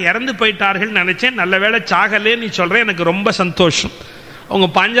பிள்ளைகள்லாம் இறந்து போயிட்டார்கள் நினைச்சேன், நல்ல வேளை சாகலே நீ சொல்றேன், எனக்கு ரொம்ப சந்தோஷம். அவங்க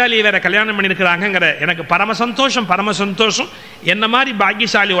பாஞ்சாலியை வேற கல்யாணம் பண்ணிருக்கிறாங்கிற எனக்கு பரம சந்தோஷம், பரம சந்தோஷம். என்ன மாதிரி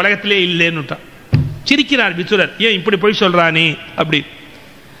பாக்கியசாலி உலகத்திலே இல்லைன்னு சிரிக்கிறார் விதுரர். ஏன் இப்படி போய் சொல்றானே அப்படி.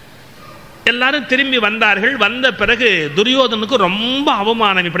 எல்லாரும் திரும்பி வந்தார்கள். வந்த பிறகு துரியோதனுக்கு ரொம்ப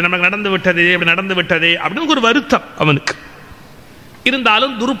அவமானம், இப்படி நமக்கு நடந்து விட்டது, இப்படி நடந்து விட்டது அப்படின்னு ஒரு வருத்தம் அவனுக்கு.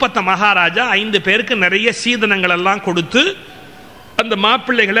 இருந்தாலும் துருபத மகாராஜா 5 பேருக்கு நிறைய சீதனங்கள் எல்லாம் கொடுத்து அந்த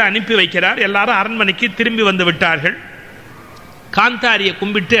மாப்பிள்ளைகளை அனுப்பி வைக்கிறார். எல்லாரும் அரண்மனைக்கு திரும்பி வந்து விட்டார்கள். காந்தாரியை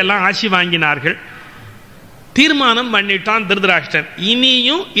கும்பிட்டு எல்லாம் ஆசி வாங்கினார்கள். தீர்மானம் பண்ணிட்டான் திருதராஷ்டிரன்,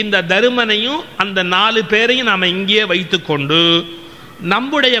 இனியும் இந்த தருமனையும் அந்த 4 பேரையும் நாம இங்கேயே வைத்துக்கொண்டு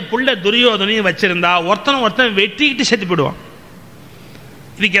நம்முடைய புள்ள துரியோதனையும் வச்சிருந்தா ஒருத்தன் வெட்டிக்கிட்டு செத்து போடுவான்.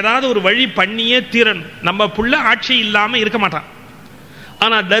 இதுக்கு ஏதாவது ஒரு வழி பண்ணியே தீரன். நம்ம புள்ள ஆட்சி இல்லாம இருக்க மாட்டான்.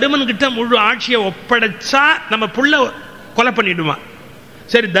 ஆனா தருமன் கிட்ட முழு ஆட்சியை ஒப்படைச்சா நம்ம புள்ள கொலை பண்ணிடுவான்.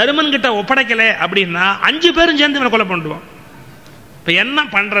 சரி, தருமன் கிட்ட ஒப்படைக்கல அப்படின்னா 5 பேரும் சேர்ந்து இவனை கொலை பண்ணிடுவான். இப்ப என்ன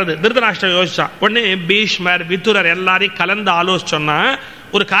பண்றது? திருதராஷ்டிரன் யோசிச்சான். உடனே பீஷ்மர், விதுரர் எல்லாரையும் கலந்து ஆலோசிச்சோன்னா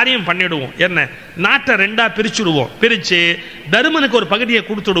ஒரு காரியம் பண்ணிடுவோம். என்ன, நாட்டை 2ஆ பிரிச்சுடுவோம். பிரிச்சு தருமனுக்கு ஒரு பகுதியை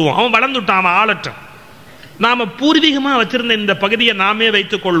கொடுத்துடுவோம். அவன் வளர்ந்துட்டான், அவன் ஆளட்டும். நாம பூர்வீகமா வச்சிருந்த இந்த பகுதியை நாமே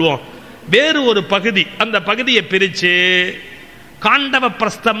வைத்துக் கொள்வோம். வேறு ஒரு பகுதி, அந்த பகுதியை பிரிச்சு காண்டவ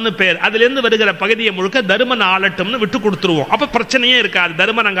பிரஸ்தம்னு பேர், அதுல இருந்து வருகிற பகுதியை முழுக்க தருமன் ஆளட்டும்னு விட்டு கொடுத்துருவோம். அப்ப பிரச்சனையே இருக்காது.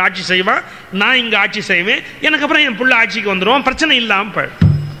 தருமன் அங்க ஆட்சி செய்வான், நான் இங்க ஆட்சி செய்வேன், எனக்கு அப்புறம் என் புள்ள ஆட்சிக்கு வந்துருவான், பிரச்சனை இல்லாம.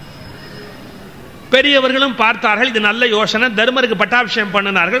 பெரியவர்களும் பார்த்தார்கள், இது நல்ல யோசனை. தருமருக்கு பட்டாபிஷேகம்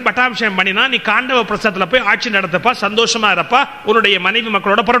பண்ணினார்கள். பட்டாபிஷேகம் பண்ணினா நீ காண்டவ பிரஸ்தத்துல போய் ஆட்சி நடத்தப்பா, சந்தோஷமா இருப்பா, உன்னுடைய மனைவி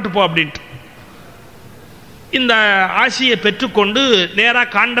மக்களோட புறட்டு போ அப்படின்ட்டு இந்த ஆட்சியை பெற்றுக்கொண்டு நேரா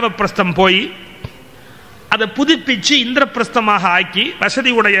காண்டவ பிரஸ்தம் போய் அதை புதுப்பிச்சு இந்திரபிரஸ்தமாக ஆக்கி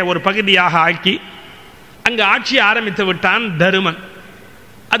வசதி உடைய ஒரு பகுதியாக ஆக்கி அங்கு ஆட்சி ஆரம்பித்து விட்டான் தருமன்.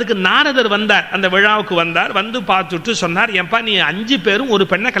 அதுக்கு நாரதர் வந்தார், அந்த விழாவுக்கு வந்தார். வந்து பார்த்துட்டு சொன்னார், ஏன்பா நீ 5 பேரும் ஒரு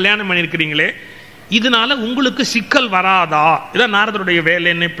பெண்ணை கல்யாணம் பண்ணியிருக்கிறீங்களே, இதனால உங்களுக்கு சிக்கல் வராதா? இதான் நாரதருடைய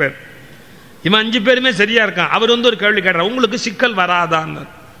வேலைன்னு பேர். இவன் 5 பேருமே சரியா இருக்கான். அவர் ஒரு கேள்வி கேட்டார், உங்களுக்கு சிக்கல் வராதான்னு.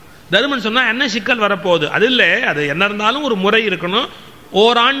 தருமன் சொன்னா, என்ன சிக்கல் வரப்போகுது? அது இல்லை, அது என்ன இருந்தாலும் ஒரு முறை இருக்கணும்.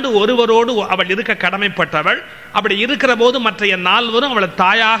 ஓராண்டு ஒருவரோடு அவள் இருக்க கடமைப்பட்டவள். அப்படி இருக்கிற போது மற்ற 4 அவளை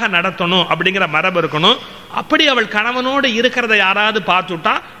தாயாக நடத்தணும் அப்படிங்கிற மரபு இருக்கணும். அப்படி அவள் கணவனோடு இருக்கிறத யாராவது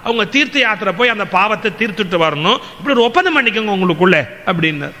பார்த்துட்டா அவங்க தீர்த்த யாத்திரை போய் அந்த பாவத்தை தீர்த்துட்டு வரணும். இப்படி ஒரு ஒப்பந்தம் பண்ணிக்கோங்க உங்களுக்குள்ள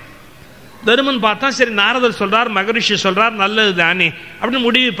அப்படின்னு தருமன் பார்த்தா, சரி நாரதர் சொல்றார், மகரிஷி சொல்றார், நல்லது தானே அப்படின்னு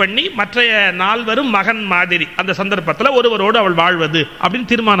முடிவு பண்ணி மற்ற 4 மகன் மாதிரி அந்த சந்தர்ப்பத்தில் ஒருவரோடு அவள் வாழ்வது அப்படின்னு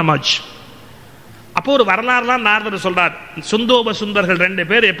தீர்மானமாச்சு. அப்போ ஒரு வரலாறுலாம் நாரதர் சொல்றார். சுந்தோப சுந்தர்கள் 2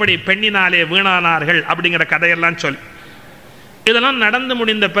 பேர் எப்படி பெண்ணினாலே வீணானார்கள் அப்படிங்கிற கதையெல்லாம் சொல்லி இதெல்லாம் நடந்து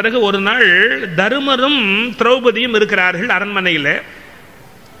முடிந்த பிறகு ஒரு நாள் தருமரும் திரௌபதியும் இருக்கிறார்கள் அரண்மனையில்.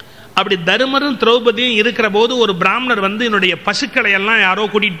 அப்படி தருமரும் திரௌபதியும் இருக்கிற போது ஒரு பிராமணர் வந்து என்னுடைய பசுக்களை எல்லாம் யாரோ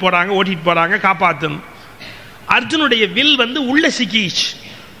கூட்டிட்டு போறாங்க, ஓட்டிட்டு போறாங்க, காப்பாற்றணும். அர்ஜுனுடைய வில் வந்து உள்ள சிக்கிச்சு.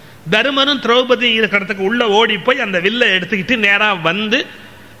 தருமரும் திரௌபதியும் இருக்கிறதுக்கு உள்ள ஓடி போய் அந்த வில்லை எடுத்துக்கிட்டு நேரா வந்து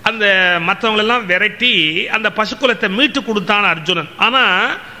அந்த மற்றவங்களெல்லாம் விரட்டி அந்த பசுக்குலத்தை மீட்டு கொடுத்தான் அர்ஜுனன். ஆனா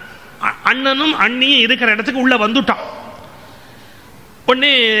அண்ணனும் அண்ணியும் இருக்கிற இடத்துக்கு உள்ள வந்துட்டான்.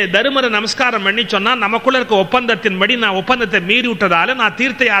 உடனே தருமரை நமஸ்காரம் பண்ணி சொன்னா, நமக்குள்ள இருக்க ஒப்பந்தத்தின்படி நான் ஒப்பந்தத்தை மீறி விட்டதால நான்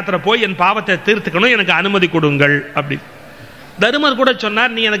தீர்த்த யாத்திரை போய் என் பாவத்தை தீர்த்துக்கணும், எனக்கு அனுமதி கொடுங்கள் அப்படி. தருமர் கூட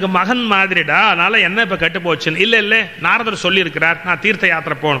சொன்னார், நீ எனக்கு மகன் மாதிரிடா, அதனால என்ன இப்ப கட்டு போச்சுன்னு. இல்ல இல்ல, நாரதர் சொல்லி இருக்கிறார் நான் தீர்த்த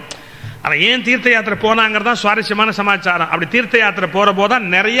யாத்திரை போகணும். அவன் ஏன் தீர்த்த யாத்திரை போனாங்கிறதா சுவாரஸ்யமான சமாச்சாரம். அப்படி தீர்த்த யாத்திரை போற போதான்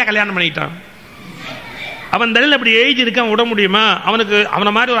நிறைய கல்யாணம் பண்ணிட்டான். அவன் தலையில் அப்படி எழுதி இருக்கான், விட முடியுமா? அவனுக்கு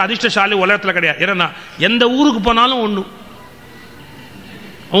அவனை மாதிரி ஒரு அதிர்ஷ்டசாலி உலகத்தில் கிடையாது. ஏன்னா எந்த ஊருக்கு போனாலும் ஒன்று,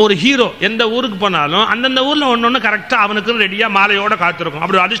 ஒரு ஹீரோ எந்த ஊருக்கு போனாலும் அந்தந்த ஊரில் ஒன்று ஒன்று கரெக்டாக அவனுக்கு ரெடியாக மாலையோட காத்திருக்கும்.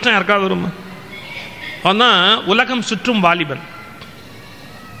 அப்படி அதிர்ஷ்டம் யாருக்காவது வருமா? அவன் தான் உலகம் சுற்றும் வாலிபன்,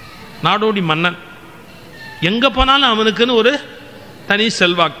 நாடோடி மன்னன். எங்கே போனாலும் அவனுக்குன்னு ஒரு தனி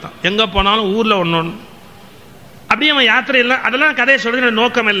செல்வாக்கு தான். எங்கே போனாலும் ஊரில் ஒன்று ஒன்று. அப்படியே அவன் யாத்திரை இல்லை, அதெல்லாம் கதையை சொல்றது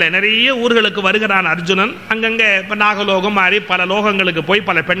நோக்கம் இல்லை. நிறைய ஊர்களுக்கு வருகிறான் அர்ஜுனன். அங்கங்கே இப்போ நாகலோகம் மாதிரி பல லோகங்களுக்கு போய்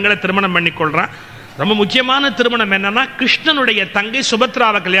பல பெண்களை திருமணம் பண்ணி கொள்றான். ரொம்ப முக்கியமான திருமணம் என்னன்னா, கிருஷ்ணனுடைய தங்கை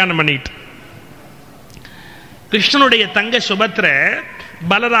சுபத்ராவை கல்யாணம் பண்ணிட்டு. கிருஷ்ணனுடைய தங்கை சுபத்ரை,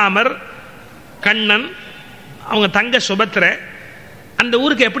 பலராமர், கண்ணன், அவங்க தங்கை சுபத்ரை அந்த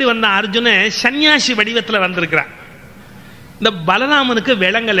ஊருக்கு எப்படி வந்தா? அர்ஜுன சன்னியாசி வடிவத்தில் வந்திருக்கிறான். இந்த பலராமனுக்கு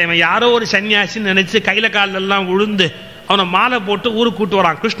விளங்கலை, அவன் யாரோ ஒரு சன்னியாசின்னு நினைச்சு கையில காலெல்லாம் விழுந்து அவனை மாலை போட்டு ஊருக்கு கூட்டு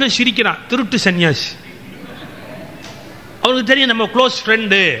வரான். கிருஷ்ணன் சிரிக்கிறான், திருட்டு சன்னியாசி. அவனுக்கு தெரியும் நம்ம க்ளோஸ்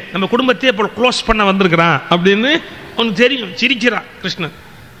ஃப்ரெண்டு, நம்ம குடும்பத்தையே க்ளோஸ் பண்ண வந்திருக்கிறான் அப்படின்னு அவனுக்கு தெரியும். சிரிக்கிறான் கிருஷ்ணன்.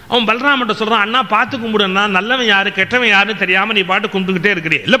 அவன் பலராமன் சொல்றான், அண்ணா பார்த்து கும்பிடுன்னா, நல்லவன் யாரு கெட்டவன் யாருன்னு தெரியாம நீ பாட்டு கும்பிட்டுக்கிட்டே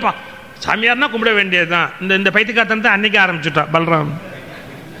இருக்கிறீ. இல்லப்பா, சாமியார்னா கும்பிட வேண்டியதுதான். இந்த பைத்தியக்காரத்தை அன்னைக்கு ஆரம்பிச்சுட்டான் பலராமன்.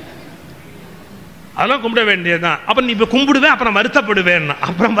 அதெல்லாம் கும்பிட வேண்டியதுதான். அப்ப நீ இப்ப கும்பிடுவேன்,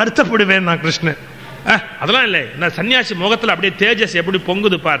 அப்புறம் வருத்தப்படுவேன் நான் கிருஷ்ணன். அதெல்லாம் இல்லை, இந்த சன்னியாசி முகத்தில் அப்படியே தேஜஸ் எப்படி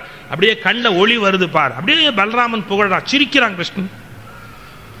பொங்குது பார், அப்படியே கண்ணில் ஒளி வருது பார். அப்படியே பலராமன் புகழான், சிரிக்கிறான் கிருஷ்ணன்.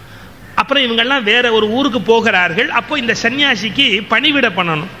 அப்புறம் இவங்கெல்லாம் வேற ஒரு ஊருக்கு போகிறார்கள். அப்போ இந்த சன்னியாசிக்கு பணிவிட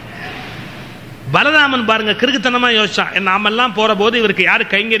பண்ணணும். பலராமன் பாருங்க கிறுக்குத்தனமா யோசிச்சான், நாமெல்லாம் போற போது இவருக்கு யாரு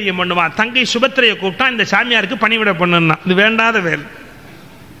கைங்கரியம் பண்ணுவான்? தங்கை சுபத்திரையை கூப்பிட்டா இந்த சாமியாருக்கு பணிவிட பண்ணணும்னா இது வேண்டாத வேலை.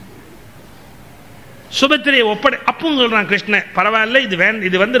 சுபத்திரையை அப்பவும் சொல்றான் கிருஷ்ணன், பரவாயில்ல,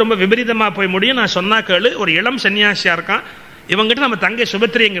 இது வந்து ரொம்ப விபரீதமா போய் முடியும், நான் சொன்னா கேளு. ஒரு இளம் சன்னியாசியா இருக்கான், இவங்கிட்ட நம்ம தங்கை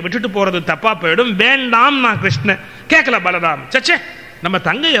சுபத்திரையை இங்க விட்டுட்டு போறது தப்பா போயிடும், வேண்டாம் நான் கிருஷ்ணன். கேட்கல பலராம், சச்சே நம்ம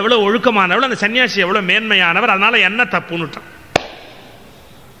தங்கை எவ்வளவு ஒழுக்கமானவள், அந்த சன்னியாசி எவ்வளவு மேன்மையானவர், அதனால என்ன தப்புன்னுட்டான்.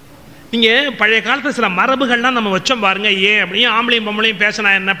 நீங்க பழைய காலத்துல சில மரபுகள்லாம் நம்ம வச்சோம் பாருங்க. ஏன் அப்படியே ஆம்பளையும் பொம்பளையும்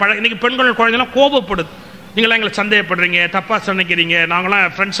பேசினா என்ன, இன்னைக்கு பெண்கள் குழந்தைலாம் கோபப்படுது. நீங்களாம் எங்களை சந்தேகப்படுறீங்க, தப்பா சொன்னிக்கிறீங்க,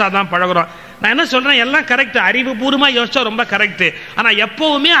 நாங்களாம் ஃப்ரெண்ட்ஸாக தான் பழகுறோம். நான் என்ன சொல்றேன், எல்லாம் கரெக்ட், அறிவுபூர்வமாக யோசிச்சா ரொம்ப கரெக்ட். ஆனால்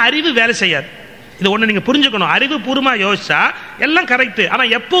எப்பவுமே அறிவு வேலை செய்யாது. இது ஒன்று நீங்கள் புரிஞ்சுக்கணும். அறிவுபூர்வமாக யோசிச்சா எல்லாம் கரெக்ட்,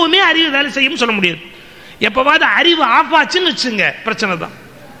 ஆனால் எப்பவுமே அறிவு வேலை செய்யும் சொல்ல முடியாது. எப்பவாவது அறிவு ஆஃப் ஆச்சுன்னு வச்சுங்க, பிரச்சனை தான்.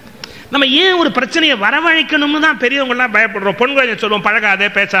 நம்ம ஏன் ஒரு பிரச்சனையை வரவழைக்கணும்னு தான் பெரியவங்கலாம் பயப்படுறோம். பொன் குழந்தை சொல்லுவோம் பழகாதே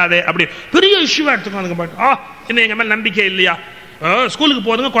பேசாதே அப்படி, பெரிய இஷ்யூவாக எடுத்துக்கோ. அதுக்கு பாட்டு இன்னும் எங்கள் மேலே நம்பிக்கை இல்லையா, ஸ்கூலுக்கு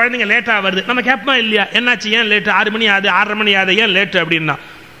போதுங்க குழந்தைங்க லேட்டாக வருது, நம்ம கேட்போமா இல்லையா, என்னாச்சு ஏன் லேட்டு, 6 மணி ஆகுது 6:30 மணி ஆகுது ஏன் லேட்டு அப்படின்னா,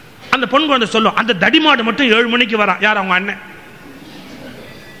 அந்த பொன் குழந்தை சொல்லும், அந்த தடிமாடு மட்டும் 7 மணிக்கு வரான். யார்? அவங்க அண்ணன்.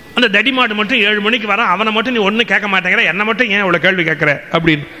 அந்த தடிமாடு மட்டும் 7 மணிக்கு வரான், அவனை மட்டும் நீ ஒன்றும் கேட்க மாட்டேங்கிற, என்ன மட்டும் ஏன் இவ்வளோ கேள்வி கேட்குற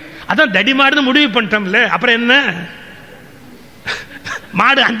அப்படின்னு. அதான் தடிமாடுன்னு முடிவு பண்ணிட்டோம்ல, அப்புறம் என்ன,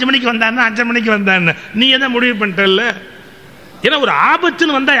 மாடு 5 மணிக்கு வந்தான்னு 5 மணிக்கு வந்தான்னு நீ எதை முடிவு பண்ணிட்டல. ஏன்னா ஒரு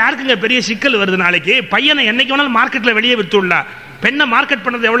ஆபத்துன்னு வந்தா யாருக்குங்க பெரிய சிக்கல் வருது. நாளைக்கு பையனை என்னைக்கு வேணாலும் மார்க்கெட்ல வெளியே வித்துடல, பெண்ணை மார்க்கெட்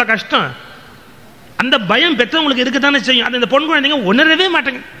பண்ணது எவ்வளவு கஷ்டம். அந்த பயம் பெற்றவங்களுக்கு இருக்குதானே செய்யும். அது இந்த பொன் குழந்தைங்க உணரவே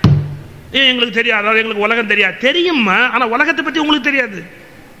மாட்டேங்க. ஏன் எங்களுக்கு தெரியாது, எங்களுக்கு உலகம் தெரியாது. தெரியுமா, ஆனா உலகத்தை பத்தி உங்களுக்கு தெரியாது.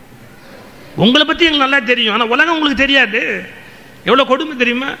 உங்களை பத்தி எங்களுக்கு நல்லா தெரியும், ஆனா உலகம் உங்களுக்கு தெரியாது. எவ்வளவு கொடுமை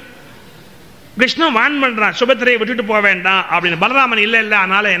தெரியுமா. கிருஷ்ணன் வான் பண்றான், சுபத்திரையை விட்டுட்டு போக வேண்டாம் அப்படின்னு. பலராமன் இல்ல இல்ல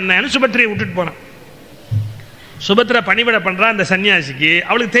அதனால என்ன, சுபத்திரையை விட்டுட்டு போறான். சுபத்திரை பணிவிட பண்றா அந்த சன்னியாசிக்கு.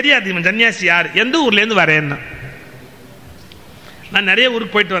 அவளுக்கு தெரியாது இவன் சன்னியாசி யார், எந்த ஊர்ல இருந்து வரேன்னா. நான் நிறைய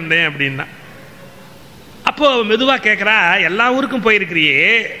ஊருக்கு போயிட்டு வந்தேன் அப்படின்னா. அப்போ மெதுவா கேட்கிறா, எல்லா ஊருக்கும் போயிருக்கிறியே,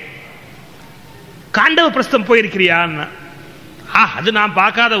 காண்டவ பிரஸ்தம் போயிருக்கிறியான்னு. அது நான்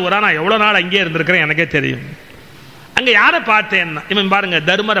பார்க்காத ஊரா, நான் எவ்வளவு நாள் அங்கே இருந்திருக்கிறேன் எனக்கே தெரியும். அங்க யாரை பார்த்தேன், இவன் பாருங்க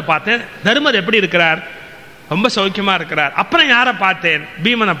தருமரை பார்த்தேன். தருமர் எப்படி இருக்கிறார், ரொம்ப சௌக்கியமா இருக்கிறார். அப்புறம் யாரை பார்த்தேன்,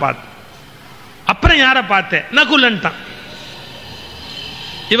 பீமனை பார்த்தேன். அப்புறம் யாரை பார்த்தேன், நகுலன் தான்.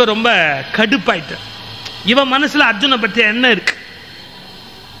 இவன் ரொம்ப கடுப்பாயிட்ட. இவன் மனசுல அர்ஜுனை பத்தி என்ன இருக்கு,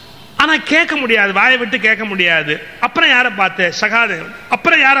 ஆனா கேட்க முடியாது, வாயை விட்டு கேட்க முடியாது. அப்புறம் யாரை பார்த்தேன், சகாதேவன்.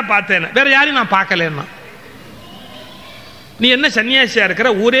 அப்புறம் யாரை பார்த்தேன், வேற யாரையும் நான் பார்க்கலன்னா. நீ என்ன சன்னியாசியா இருக்கிற,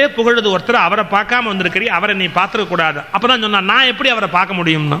 ஊரே புகழுது ஒருத்தர், அவரை பார்க்காம வந்திருக்கிறீ, அவரை நீ பார்த்துக்க கூடாது. அப்பதான் சொன்னா, நான் எப்படி அவரை பார்க்க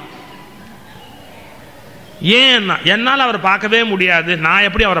முடியும்னா. ஏன்னா என்னால் அவரை பார்க்கவே முடியாது, நான்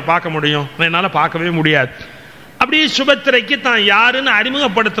எப்படி அவரை பார்க்க முடியும், என்னால் பார்க்கவே முடியாது. அப்படியே சுபத்திரைக்கு தான் யாருன்னு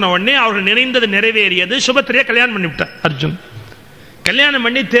அறிமுகப்படுத்தின உடனே அவர்கள் நினைந்தது நிறைவேறியது. சுபத்திரையை கல்யாணம் பண்ணிவிட்டார் அர்ஜுன். கல்யாணம்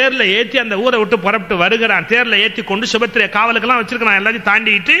பண்ணி தேர்ல ஏற்றி அந்த ஊரை விட்டு புறப்பட்டு வருகிறான். தேர்ல ஏற்றி கொண்டு சுபத்திரைய காவலுக்கெல்லாம் வச்சிருக்கான். எல்லாத்தையும்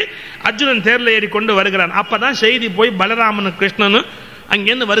தாண்டிட்டு அர்ஜுனன் தேர்ல ஏறி கொண்டு வருகிறான். அப்பதான் செய்தி போய் பலராமனு கிருஷ்ணனும்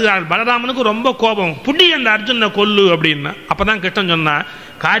அங்கேருந்து வருகிறார்கள். பலராமனுக்கு ரொம்ப கோபம், புடி அந்த அர்ஜுனனை கொல்லு அப்படின்னா. அப்பதான் கிருஷ்ணன் சொன்னா,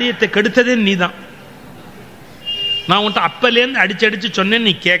 காரியத்தை கெடுத்ததே நீதான், நான் உன்ட்ட அப்பலேருந்து அடிச்சு சொன்னேன்னு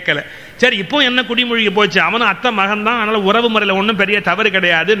நீ கேட்கல. சரி, இப்போ என்ன குடிமொழிக்கு போச்சு, அவனும் அத்தை மகன் தான், அதனால உறவு முறையில் ஒன்றும் பெரிய தவறு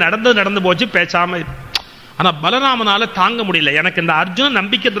கிடையாது, நடந்து போச்சு, பேசாம. ஆனா பலராமனால தாங்க முடியல, எனக்கு இந்த அர்ஜுனன்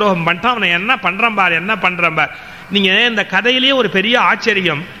நம்பிக்கை துரோகம் பண்ணிட்டான், அவனை என்ன பண்றான் பார். நீங்க இந்த கதையிலேயே ஒரு பெரிய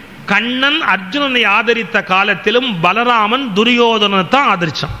ஆச்சரியம், கண்ணன் அர்ஜுனனை ஆதரித்த காலத்திலும் பலராமன் துரியோதனனை தான்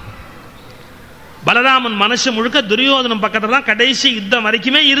ஆதரிச்சான். பலராமன் மனசு முழுக்க துரியோதனம் பக்கத்துல தான் கடைசி யுத்தம்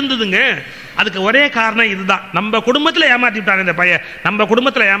வரைக்குமே இருந்ததுங்க. அதுக்கு ஒரே காரணம் இதுதான், நம்ம குடும்பத்துல ஏமாத்திவிட்டான்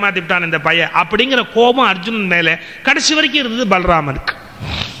இந்த பையன் அப்படிங்கிற கோபம் அர்ஜுனன் மேல கடைசி வரைக்கும் இருந்தது பலராமனுக்கு.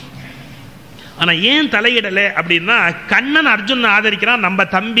 ஆனா ஏன் தலையிடல அப்படின்னா, கண்ணன் அர்ஜுனனை ஆதரிக்கிறான், நம்ம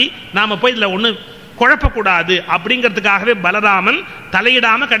தம்பி, நாம போய் இதுல ஒண்ணு குழப்பக்கூடாது அப்படிங்கிறதுக்காகவே பலராமன்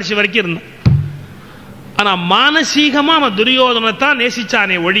தலையிடாம கடைசி வரைக்கும் இருந்தான். ஆனா மானசீகமா அவன் துரியோதனை தான்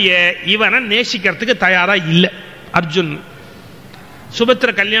நேசிச்சானே ஒழிய இவனை நேசிக்கிறதுக்கு தயாரா இல்லை அர்ஜுன். சுபத்திர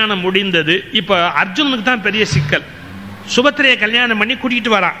கல்யாணம் முடிந்தது. இப்ப அர்ஜுனுக்கு தான் பெரிய சிக்கல். சுபத்திரையை கல்யாணம் பண்ணி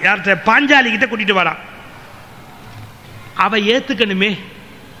கூட்டிட்டு வரான், யார்கிட்ட, பாஞ்சாலி கிட்ட கூட்டிட்டு வரான். அவ ஏத்துக்கணுமே,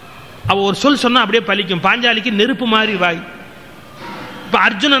 அவ ஒரு சொல் சொன்னா அப்படியே பலிக்கும். பாஞ்சாலிக்கு நெருப்பு மாதிரி வாய். இப்ப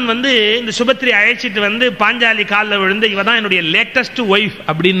அர்ஜுனன் இந்த சுபத்திரை அழைச்சிட்டு பாஞ்சாலி காலில் விழுந்து, இவதான் என்னுடைய லேட்டஸ்ட் ஒய்ஃப்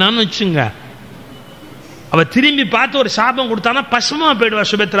அப்படின்னு வச்சுங்க. அவ திரும்பி பார்த்து ஒரு சாபம் கொடுத்தானா பசுமா போயிடுவா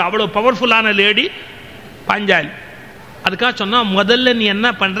சுபத்திரா. அவ்வளவு பவர்ஃபுல்லான லேடி பாஞ்சாலி. அதுக்காக சொன்னா, முதல்ல நீ என்ன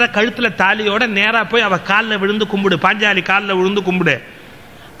பண்ற, கழுத்துல தாலியோட நேரா போய் அவ காலில் விழுந்து கும்பிடு, பாஞ்சாலி காலில் விழுந்து கும்பிடு.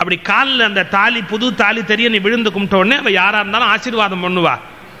 அப்படி காலில் அந்த தாலி, புது தாலி தெரிய நீ விழுந்து கும்பிட்ட உடனே அவ யாரா இருந்தாலும் ஆசீர்வாதம் பண்ணுவா.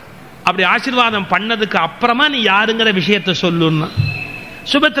 அப்படி ஆசீர்வாதம் பண்ணதுக்கு அப்புறமா நீ யாருங்கிற விஷயத்த சொல்லுன்னா.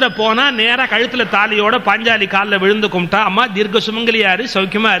 சுபத்திர போனா நேரா கழுத்துல தாலியோட பாஞ்சாலி காலில் விழுந்து கும்பிட்டா, அம்மா தீர்க்க சுமங்கலியாரு,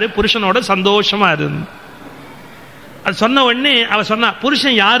 சௌக்கியமா இரு, புருஷனோட சந்தோஷமா இரு. அது சொன்ன உடனே அவ சொன்னா,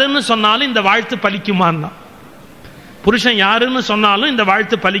 புருஷன் யாருன்னு சொன்னாலும் இந்த வாழ்த்து பலிக்குமான்னா. புருஷன் யாருன்னு சொன்னாலும் இந்த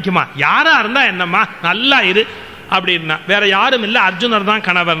வாழ்த்து பலிக்குமா? யாரா இருந்தா என்னம்மா, நல்லா இரு அப்படின்னா. வேற யாரும் இல்லை, அர்ஜுனர் தான்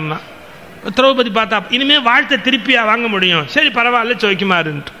கணவர்னா. திரௌபதி பார்த்தா, இனிமே வாழ்த்தை திருப்பியா வாங்க முடியும், சரி பரவாயில்ல சௌக்கியமா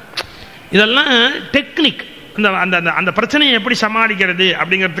இருந்து. இதெல்லாம் டெக்னிக். அந்த பிரச்சனையை எப்படி சமாளிக்கிறது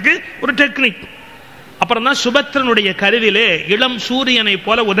அப்படிங்கிறதுக்கு ஒரு டெக்னிக். அப்புறம் தான் சுபத்திரனுடைய கருவிலே இளம் சூரியனை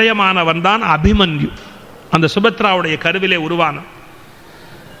போல உதயமானவன் தான் அபிமன்யு. அந்த சுபத்ராவுடைய கருவிலே உருவான.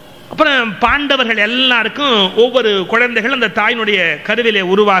 அப்புறம் பாண்டவர்கள் எல்லாருக்கும் ஒவ்வொரு குழந்தைகள் அந்த தாயினுடைய கருவிலே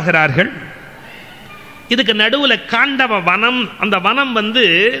உருவாகிறார்கள். இதுக்கு நடுவுல காண்டவ வனம். அந்த வனம்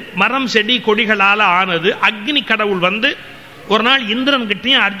மரம் செடி கொடிகளால ஆனது. அக்னி கடவுள் ஒரு நாள் இந்திரன்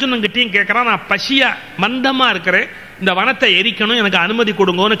கிட்டையும் அர்ஜுனன் கிட்டையும் கேட்கிறான், நான் பசியா மந்தமா இருக்கிறேன், இந்த வனத்தை எரிக்கணும், எனக்கு அனுமதி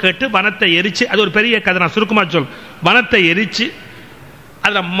கொடுங்கன்னு கேட்டு வனத்தை எரிச்சு, அது ஒரு பெரிய கதை, நான் சுருக்கமா சொல். வனத்தை எரிச்சு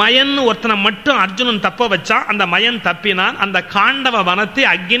அதுல மயன் ஒருத்தனை மட்டும் அர்ஜுனன் தப்ப வச்சான். அந்த மயன் தப்பினான். அந்த காண்டவ வனத்தை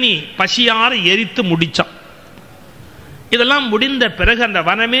அக்னி பசியாறு எரித்து முடிச்சான். இதெல்லாம் முடிந்த பிறகு, அந்த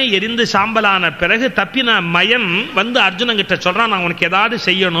வனமே எரிந்து சாம்பலான பிறகு, தப்பின மயன் அர்ஜுனன் கிட்ட சொல்றான், நான் உனக்கு ஏதாவது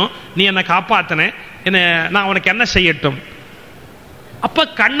செய்யணும், நீ என்னை காப்பாத்தின, நான் உனக்கு என்ன செய்யட்டும்? அப்ப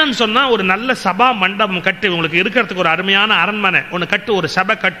கண்ணன் சொன்னா, ஒரு நல்ல சபா மண்டபம் கட்டு, உங்களுக்கு இருக்கிறதுக்கு ஒரு அருமையான அரண்மனை ஒண்ணு கட்டு, ஒரு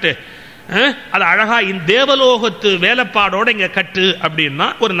சபை கட்டு, அது அழகா தேவலோகத்து வேலைப்பாடோட இங்க கட்டு அப்படின்னா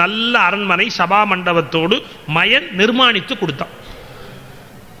ஒரு நல்ல அரண்மனை சபா மண்டபத்தோடு மயன் நிர்மாணித்து கொடுத்தான்.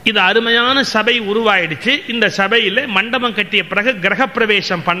 இது அருமையான சபை உருவாயிடுச்சு. இந்த சபையில மண்டபம் கட்டிய பிறகு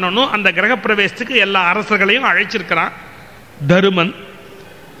கிரகப்பிரவேசம் பண்ணணும். அந்த கிரகப்பிரவேசத்துக்கு எல்லா அரசர்களையும் அழைச்சிருக்கிறான் தருமன்.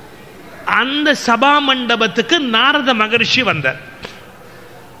 அந்த சபா மண்டபத்துக்கு நாரத மகரிஷி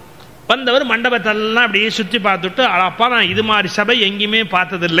வந்தவர் மண்டபத்தெல்லாம் அப்படியே சுற்றி பார்த்துட்டு, அப்பா நான் இது மாதிரி சபை எங்கேயுமே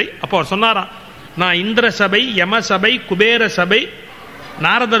பார்த்ததில்லை. அப்போ அவர் சொன்னாராம், நான் இந்திர சபை, யம சபை, குபேர சபை,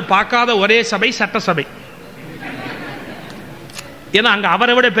 நாரதர் பார்க்காத ஒரே சபை சட்டசபை. ஏன்னா அங்க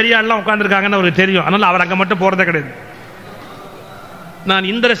அவரை விட பெரிய ஆள்லாம் உட்கார்ந்துருக்காங்கன்னு அவருக்கு தெரியும். அதனால அவர் அங்க மட்டும் போறதே கிடையாது. நான்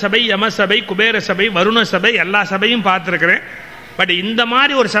இந்திர சபை, யம சபை, குபேர சபை, வருண சபை, எல்லா சபையும் பார்த்துருக்கிறேன். பட் இந்த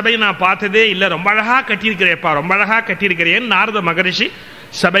மாதிரி ஒரு சபை நான் பார்த்ததே இல்லை, ரொம்ப அழகா கட்டியிருக்கிறேப்பா, ரொம்ப அழகா கட்டியிருக்கிறேன். நாரத மகரிஷி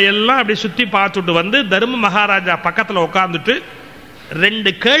சபையெல்லாம் அப்படி சுத்தி பார்த்துட்டு தர்ம மகாராஜா பக்கத்துல உட்கார்ந்துட்டு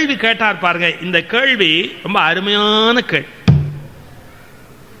 2 கேள்வி கேட்டார் பாருங்க. இந்த கேள்வி ரொம்ப அருமையான கேள்வி.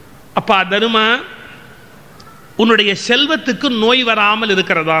 அப்பா தரும, உன்னுடைய செல்வத்துக்கு நோய் வராமல்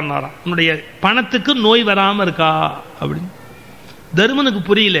இருக்கிறதா? உன்னுடைய பணத்துக்கு நோய் வராம இருக்கா அப்படின்னு. தருமனுக்கு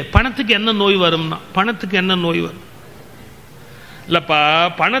புரியல, பணத்துக்கு என்ன நோய் வரும்னா, பணத்துக்கு என்ன நோய் வரும்? இல்லப்பா,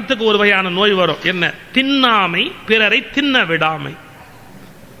 பணத்துக்கு ஒரு வகையான நோய் வரும். என்ன? தின்னாமை, பிறரை தின்ன விடாமை.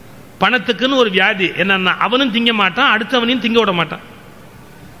 பணத்துக்குன்னு ஒரு வியாதி என்னன்னா, அவனும் திங்க மாட்டான், அடுத்தவனையும் திங்க விட மாட்டான்.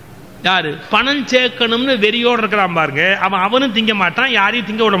 யாரு? பணம் சேர்க்கணும்னு வெறியோடு இருக்கிறான் பாருங்க, அவனும் திங்க மாட்டான், யாரையும்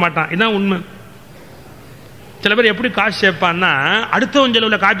திங்க விட மாட்டான். இதுதான் உண்மை. சில பேர் எப்படி காசு சேர்ப்பான்னா, அடுத்தவன்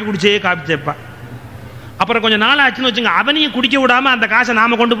செலவுல காப்பி குடிச்சே காப்பி சேர்ப்பான். அப்புறம் கொஞ்சம் நாள் ஆச்சுன்னு வச்சுங்க, அவனையும் குடிக்க விடாம அந்த காசை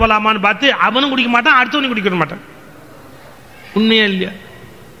நாம கொண்டு போலாமான்னு பார்த்து அவனும் குடிக்க மாட்டான், அடுத்தவனையும் குடிக்க மாட்டான். உண்மையா இல்லையா?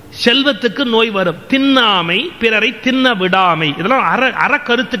 செல்வத்துக்கு நோய் வரும். தின்னாமை, பிறரை தின்ன விடாமை, இதெல்லாம் அற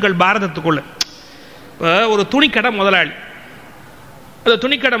கருத்துக்கள் பாரதத்துக்குள்ள. ஒரு துணிக்கடை முதலாளி, அந்த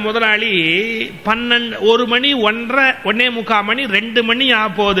துணிக்கடை முதலாளி 12, 1 மணி, 1:30, 1:45 மணி, 2 மணி ஆக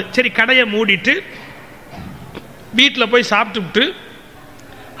போகுது. சரி, கடையை மூடிட்டு வீட்டில் போய் சாப்பிட்டுட்டு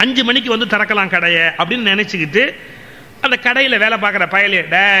 5 மணிக்கு வந்து திறக்கலாம் கடையை அப்படின்னு நினைச்சுக்கிட்டு அந்த கடையில் வேலை பார்க்குற பயலே,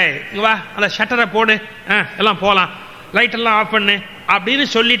 டேய் இங்க வா, அந்த ஷட்டரை போடு, எல்லாம் போகலாம், லைட் எல்லாம் ஆஃப் பண்ணு அப்படின்னு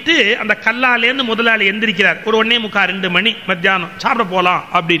சொல்லிட்டு அந்த கல்லாலேருந்து முதலாளி எந்திரிக்கிறார். ஒரு 1:45, 2 மணி மத்தியானம் சாப்பிட போகலாம்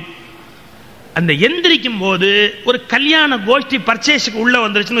அப்படின்னு. அந்த எந்திரிக்கும் போது ஒரு கல்யாண கோஷ்டி பர்ச்சேஸுக்கு உள்ள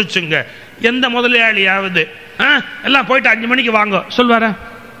வந்துருச்சுன்னு வச்சுங்க, எந்த முதலாளியாவது எல்லாம் போயிட்டு 5 மணிக்கு வாங்க சொல்வார?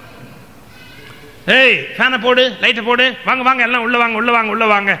 ஏய், ஃபேனை போடு, லைட்டை போடு, வாங்க வாங்க எல்லாம் உள்ள வாங்க, உள்ள வாங்க, உள்ள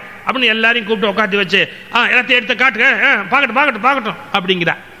வாங்க அப்படின்னு எல்லாரையும் கூப்பிட்டு உட்காந்து வச்சு எல்லாத்தையும் எடுத்து காட்டுங்க, பார்க்கட்டும் பார்க்கட்டும் பார்க்கட்டும்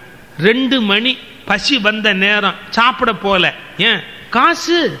அப்படிங்கிறா. 2 மணி பசி வந்த நேரம், சாப்பிட போல. ஏன்?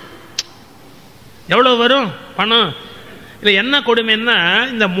 காசு எவ்வளவு வரும் பணம்? இல்லை, என்ன கொடுமைன்னா,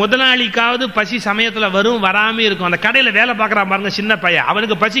 இந்த முதலாளிக்காவது பசி சமயத்தில் வரும், வராம இருக்கும். அந்த கடையில் வேலை பார்க்குறான் பாருங்க சின்ன பையன்,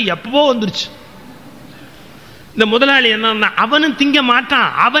 அவனுக்கு பசி எப்பவோ வந்துருச்சு. இந்த முதலாளி என்னன்னா, அவனும் திங்க மாட்டான்,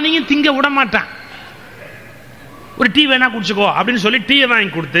 அவனையும் திங்க விட மாட்டான். ஒரு டீ வேணா குடிச்சுக்கோ அப்படின்னு சொல்லி டீயை வாங்கி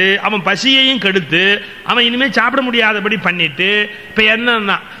கொடுத்து அவன் பசியையும் கெடுத்து அவன் இனிமே சாப்பிட முடியாதபடி பண்ணிட்டு, இப்ப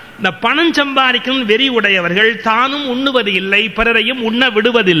என்னன்னா, இந்த பணம் சம்பாதிக்கும் வெறி உடையவர்கள் தானும் உண்ணுவது இல்லை, பிறரையும் உண்ண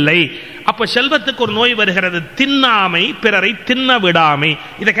விடுவதில்லை. அப்ப செல்வத்துக்கு ஒரு நோய் வருகிறது, தின்னாமை, பிறரை தின்ன விடாமை.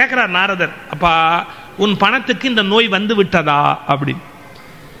 இதை கேட்கிறார் நாரதர். அப்பா, உன் பணத்துக்கு இந்த நோய் வந்து விட்டதா அப்படி?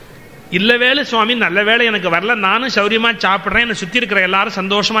 இல்ல வேலை சுவாமி, நல்ல வேலை எனக்கு வரல, நானும் சௌரியமா சாப்பிடுறேன், என்னை சுத்தி இருக்கிற எல்லாரும்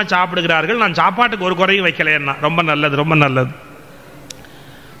சந்தோஷமா சாப்பிடுகிறார்கள், நான் சாப்பாட்டுக்கு ஒரு குறையும் வைக்கலைன்னா. ரொம்ப நல்லது, ரொம்ப நல்லது.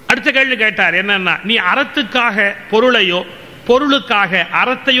 அடுத்த கேள்வி கேட்டார். என்னன்னா, நீ அறத்துக்காக பொருளையோ பொருளுக்காக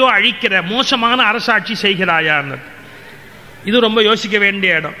அறத்தையோ அழிக்கிற மோசமான அரசாட்சி செய்கிறாயான்னு. இது ரொம்ப யோசிக்க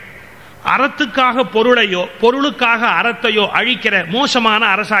வேண்டிய இடம். அறத்துக்காக பொருளையோ பொருளுக்காக அறத்தையோ அழிக்கிற மோசமான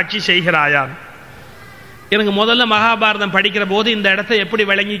அரசாட்சி செய்கிறாயான். எனக்கு முதல்ல மகாபாரதம் படிக்கிற போது இந்த இடத்தை எப்படி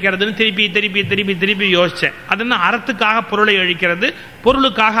விளங்கிக்கிறதுன்னு திருப்பி திருப்பி திருப்பி திருப்பி யோசிச்சேன். அது என்ன, அறத்துக்காக பொருளை அழிக்கிறது,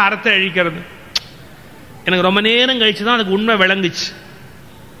 பொருளுக்காக அறத்தை அழிக்கிறது. எனக்கு ரொம்ப நேரம் கழிச்சு தான் அதுக்கு உண்மை விளங்குச்சு.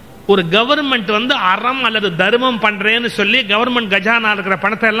 ஒரு கவர்மெண்ட் வந்து அறம் அல்லது தர்மம் பண்றேன்னு சொல்லி கவர்மெண்ட் கஜானா இருக்கிற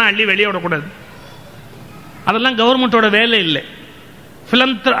பணத்தை எல்லாம் அள்ளி வெளியே விடக்கூடாது. அதெல்லாம் கவர்மெண்டோட வேலை இல்லை.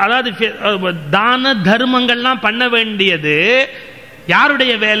 அதாவது தான தர்மங்கள்லாம் பண்ண வேண்டியது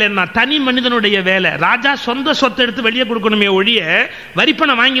யாருடைய வேலைன்னா தனி மனிதனுடைய வேலை. ராஜா சொந்த சொத்தை எடுத்து வெளியே கொடுக்கணுமே ஒழிய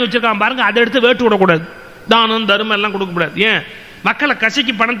வரிப்பணம் வாங்கி வச்சிருக்கான் பாருங்க, அதை எடுத்து வேட்டு விடக்கூடாது. தானம் தர்மம் எல்லாம் கொடுக்கக்கூடாது. ஏன்? மக்களை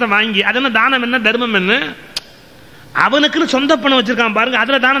கசக்கி பணத்தை வாங்கி அது என்ன தானம் என்ன தர்மம் என்ன? அவனுக்குன்னு சொந்த பணம் வச்சிருக்கான் பாருங்க,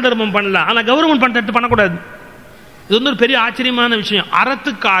 அதுல தான தர்மம் பண்ணலாம். ஆனா கவர்மெண்ட் பணத்தை எடுத்து பண்ணக்கூடாது. இது வந்து ஒரு பெரிய ஆச்சரியமான விஷயம்.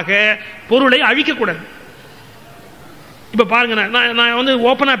 அறத்துக்காக பொருளை அழிக்கக்கூடாது. இப்ப பாருங்க, நான் வந்து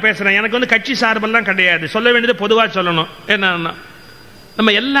ஓப்பனா பேசுறேன். எனக்கு வந்து கட்சி சார்பெல்லாம் கிடையாது, சொல்ல வேண்டியது பொதுவா சொல்லணும். என்னன்னா,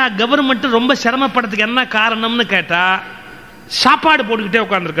 நம்ம எல்லா கவர்மெண்ட்டும் ரொம்ப சிரமப்படுறதுக்கு என்ன காரணம்னு கேட்டா, சாப்பாடு போட்டுக்கிட்டே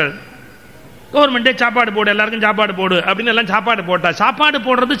உட்கார்ந்துருக்காரு. கவர்மெண்டே சாப்பாடு போடு, எல்லாருக்கும் சாப்பாடு போடு அப்படின்னு எல்லாம் சாப்பாடு போட்டா, சாப்பாடு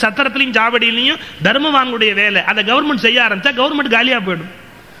போடுறது சத்திரத்திலையும் சாவடியிலையும் தர்மவானுடைய வேலை. அதை கவர்மெண்ட் செய்ய ஆரம்பிச்சா கவர்மெண்ட் காலியா போயிடும்.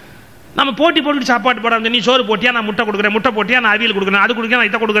 நம்ம போட்டி போட்டுட்டு சாப்பாடு போடாம, நீ சோறு போட்டியா நான் முட்டை கொடுக்குறேன், முட்டை போட்டியா நான் அவியல் கொடுக்குறேன், அது கொடுக்குறேன்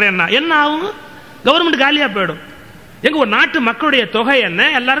நான் இதை கொடுக்குறேன், என்ன ஆகும்? கவர்மெண்ட் காலியா போயிடும். எங்க ஒரு நாட்டு மக்களுடைய தொகை என்ன,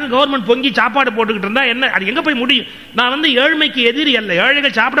 எல்லாருக்கும் கவர்மெண்ட் பொங்கி சாப்பாடு போட்டுக்கிட்டு இருந்தா என்ன, அது எங்க போய் முடியும்? நான் வந்து ஏழ்மைக்கு எதிரி அல்ல,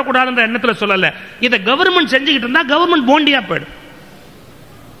 ஏழைகள் சாப்பிடக்கூடாதுன்ற எண்ணத்துல சொல்லல. இதை கவர்மெண்ட் செஞ்சுக்கிட்டு இருந்தா கவர்மெண்ட் போண்டியா போயிடும்.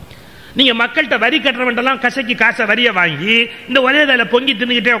 நீங்க மக்கள்கிட்ட வரி கட்டுறவன்டெல்லாம் கசக்கி காசை வரிய வாங்கி இந்த ஒரே வேலை பொங்கி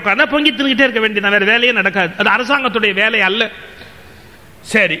தின்னுகிட்டே உட்கார்ந்தா பொங்கி தின்னுகிட்டே இருக்க வேண்டியது, வேற வேலையே நடக்காது. அது அரசாங்கத்துடைய வேலை அல்ல.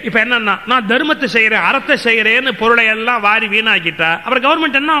 சரி, இப்ப என்னன்னா, நான் தர்மத்தை செய்யறேன் அறத்தை செய்யறேன்னு பொருளை எல்லாம் வாரி வீணாக்கிட்டா அப்புறம்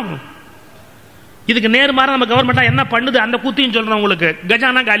கவர்மெண்ட் என்ன ஆகும்? இதுக்கு நேர்மாறா நம்ம கவர்மெண்டா என்ன பண்ணுது அந்த கூத்தியும் சொல்றோம். உங்களுக்கு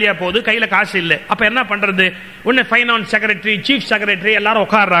கஜானா காலியா போகுது, கையில காசு இல்லை. அப்ப என்ன பண்றது? உடனே ஃபைனான்ஸ் செக்ரட்டரி, சீஃப் செக்ரட்டரி எல்லாரும்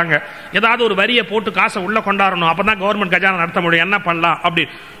உட்காடுறாங்க. ஏதாவது ஒரு வரியை போட்டு காசை உள்ள கொண்டாடணும், அப்பதான் கவர்மெண்ட் கஜானா நடத்த முடியும். என்ன பண்ணலாம் அப்படி?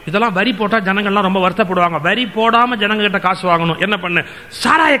 இதெல்லாம் வரி போட்டா ஜனங்கள்லாம் ரொம்ப வருத்தப்படுவாங்க. வரி போடாம ஜனங்க கிட்ட காசு வாங்கணும். என்ன பண்ணு?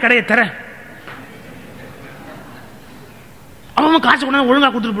 சாராய கடையை தர, அவன் காசு கொண்டு ஒழுங்கா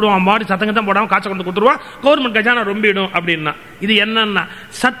கொடுத்துட்டு போடுவான், மாடி சத்தங்க தான் போடாம காசை கொண்டு கொடுத்துருவான், கவர்மெண்ட் கஜானா ரொம்பிடும் அப்படின்னா. இது என்னன்னா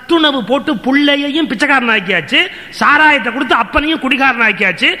சத்துணவு போட்டு புள்ளையையும் பிச்சைக்காரன் ஆக்கியாச்சு, சாராயத்தை கொடுத்து அப்பனையும் குடிகாரன்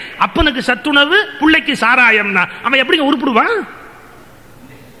ஆக்கியாச்சு. அப்பனுக்கு சத்துணவு, புள்ளைக்கு சாராயம்னா அவன் எப்படி உருப்பிடுவான்?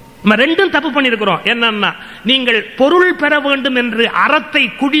 நம்ம ரெண்டும் தப்பு பண்ணிருக்கிறோம். என்னன்னா நீங்கள் பொருள் பெற வேண்டும் என்று அறத்தை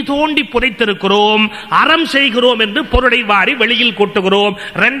குழி தோண்டி புதைத்திருக்கிறோம், அறம் செய்கிறோம் என்று பொருளை வாரி வெளியில் கொட்டுகிறோம்.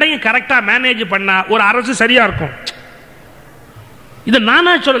 ரெண்டையும் கரெக்டா மேனேஜ் பண்ணா ஒரு அரசு சரியா இருக்கும். இது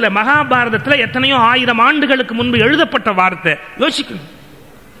நானா சொல்லல, மகாபாரதத்தில் எத்தனையோ 1000 ஆண்டுகளுக்கு முன்பு எழுதப்பட்ட வார்த்தை. யோசிக்கணும்.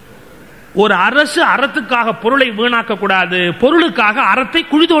 ஒரு அரசு அறத்துக்காக பொருளை வீணாக்க கூடாது, பொருளுக்காக அறத்தை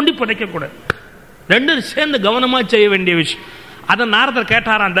குழி தோண்டி புதைக்க கூடாது. ரெண்டும் சேர்ந்து கவனமா செய்ய வேண்டிய விஷயம். அதை நாரதர்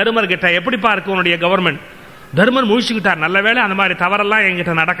கேட்டாராம் தருமர் கிட்ட, எப்படிப்பா இருக்கு உன்னுடைய கவர்மெண்ட்? தருமர் முழிச்சுக்கிட்டார், நல்ல வேளை அந்த மாதிரி தவறெல்லாம்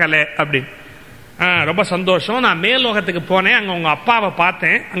என்கிட்ட நடக்கல அப்படின்னு. ரொம்ப சந்தோஷம், நான் மேலோகத்துக்கு போனேன், அங்க உங்க அப்பாவை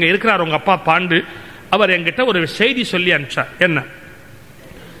பார்த்தேன், அங்க இருக்கிறார் உங்க அப்பா பாண்டு, அவர் என்கிட்ட ஒரு செய்தி சொல்லி அனுப்பிச்சார். என்ன?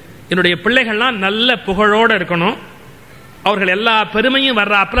 என்னுடைய பிள்ளைகள்லாம் நல்ல புகழோடு இருக்கணும், அவர்கள் எல்லா பெருமையும்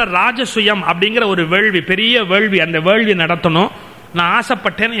வர்றாப்புல ராஜசுயம் அப்படிங்கிற ஒரு வேள்வி, பெரிய வேள்வி, அந்த வேள்வி நடத்தணும், நான்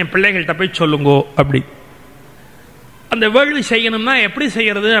ஆசைப்பட்டேன்னு என் பிள்ளைகள்கிட்ட போய் சொல்லுங்கோ அப்படி. அந்த வேள்வி செய்யணும்னா எப்படி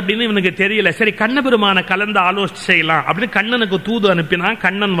செய்யறது அப்படின்னு இவனுக்கு தெரியல. சரி, கண்ணபெருமான கலந்து ஆலோசிச்சு செய்யலாம் அப்படின்னு கண்ணனுக்கு தூது அனுப்பினான்.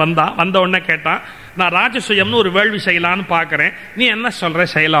 கண்ணன் வந்த உடனே கேட்டான், நான் ராஜசுயம்னு ஒரு வேள்வி செய்யலான்னு பாக்குறேன், நீ என்ன சொல்ற,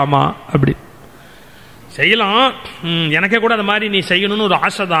 செய்யலாமா அப்படி? செய்யலாம், எனக்கே கூட அது மாதிரி நீ செய்யணும்னு ஒரு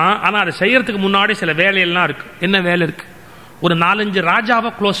ஆசை தான், ஆனா அதை செய்யறதுக்கு முன்னாடி சில வேலையெல்லாம் இருக்கு. என்ன வேலை இருக்கு? ஒரு 4-5 ராஜாவை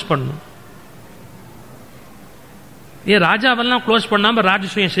க்ளோஸ் பண்ணும். ஏன் ராஜாவெல்லாம் க்ளோஸ் பண்ணாம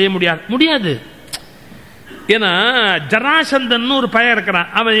ராஜசுயம் செய்ய முடியாது. ஏன்னா ஜராசந்தன் ஒரு பையன் இருக்கிறான்,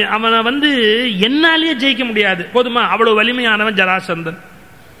 அவனை என்னாலேயே ஜெயிக்க முடியாது. போதுமா? அவ்வளவு வலிமையானவன் ஜராசந்தன்,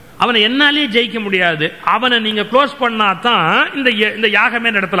 அவனை என்னாலேயே ஜெயிக்க முடியாது. அவனை நீங்க க்ளோஸ் பண்ணாதான் இந்த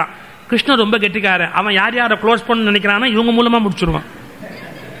யாகமே நடத்தலாம். கிருஷ்ணன் ரொம்ப கெட்டிக்காரன், அவன் யாரை க்ளோஸ் பண்ண நினைக்கிறானா இவங்க மூலமா முடிச்சிருவான்.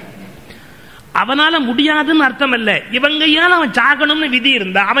 அவனால முடியாதுன்னு அர்த்தம் இல்ல, இவங்கையால அவன் சாகணும்னு விதி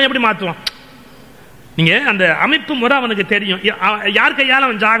இருந்தா அவன் எப்படி மாத்துவான்? நீங்க அந்த அமைப்பு முறை அவனுக்கு தெரியும், யார் கையால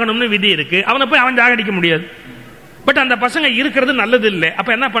அவன் ஜாகணும்னு விதி இருக்கு, அவனை போய் அவன் ஜாகடிக்க முடியாது. பட் அந்த பசங்க இருக்கிறது நல்லது இல்லை. அப்ப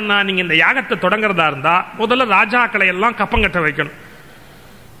என்ன பண்ணா, நீங்க இந்த யாகத்தை தொடங்குறதா இருந்தா முதல்ல ராஜாக்களை எல்லாம் கப்பங்கட்ட வைக்கணும்,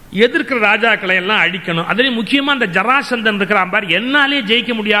 எதிர்க்கிற ராஜாக்களை எல்லாம் அழிக்கணும். அதுலயும் முக்கியமா அந்த ஜராசந்தன் இருக்கிறான் பார், என்னாலே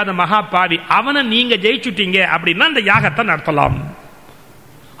ஜெயிக்க முடியாத மகா பாவி, அவனை நீங்க ஜெயிச்சுட்டீங்க அப்படின்னா அந்த யாகத்தை நடத்தலாம்.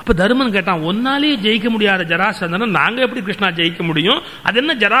 அப்ப தருமன் கேட்டான், ஒன்னாலே ஜெயிக்க முடியாத ஜராசந்தன் நாங்க எப்படி கிருஷ்ணா ஜெயிக்க முடியும்? அது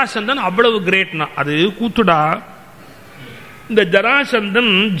என்ன ஜராசந்தன் அவ்வளவு கிரேட்னா? அது கூத்துடா. இந்த ஜராசந்தன்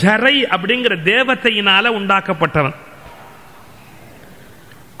ஜரை அப்படிங்கிற தேவத்தையினால உண்டாக்கப்பட்டவன்.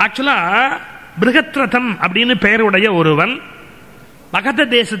 ஆக்சுவலா பிருகத்ரதம் அப்படின்னு பெயருடைய ஒருவன், மகத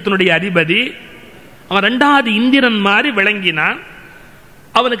தேசத்தினுடைய அதிபதி. அவன் 2வது இந்திரன் மாதிரி விளங்கினான்.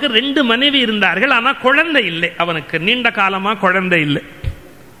 அவனுக்கு 2 மனைவி இருந்தார்கள், ஆனா குழந்தை இல்லை. அவனுக்கு நீண்ட காலமா குழந்தை இல்லை.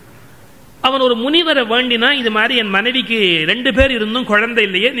 அவன் ஒரு முனிவரை வேண்டினா, இது மாதிரி என் மனைவிக்கு 2 பேர் இருந்தும் குழந்தை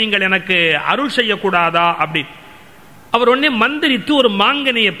இல்லையே, நீங்கள் எனக்கு அருள் செய்யக்கூடாதா அப்படி. அவர் உடனே மந்திரித்து ஒரு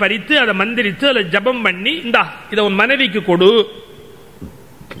மாங்கனியை பறித்து அதை மந்திரித்து அதை ஜபம் பண்ணி, இந்தா இதை உன் மனைவிக்கு கொடு,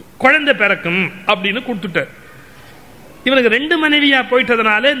 குழந்தை பிறக்கும் அப்படின்னு கொடுத்துட்டார். இவனுக்கு 2 மனைவியா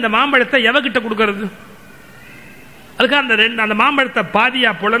போயிட்டதுனால இந்த மாம்பழத்தை எவகிட்ட கொடுக்கறது? அதுக்கு அந்த மாம்பழத்தை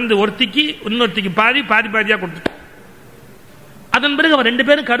பாதியா புலந்து ஒருத்திக்கு இன்னொருத்திக்கு பாதியா கொடுத்துட்டு, அதன் பிறகு அவன் 2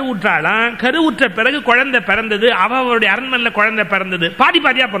 பேரும் கருவுற்றாளாம். கருவுற்ற பிறகு குழந்தை பிறந்தது, அவருடைய அரண்மனையில் குழந்தை பிறந்தது,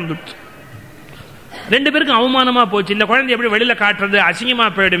 பாதியா பிறந்துச்சு. 2 பேருக்கும் அவமானமா போச்சு, இந்த குழந்தை எப்படி வெளியில காட்டுறது, அசிங்கமா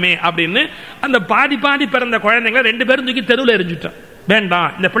போயிடுமே அப்படின்னு அந்த பாதி பிறந்த குழந்தைங்களை 2 பேரும் தூக்கி தெருவில் எரிஞ்சுட்டான். வேண்டாம்,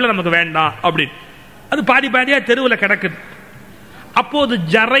 இந்த பிள்ளை நமக்கு வேண்டாம் அப்படின்னு. அது பாதியா தெருவில் கிடக்குது. அப்போது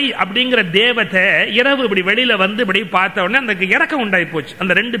ஜரை அப்படிங்கிற தேவத்தை இரவு இப்படி வெளியில இப்படி பார்த்த உடனே அந்த இறக்கம் உண்டாகி போச்சு.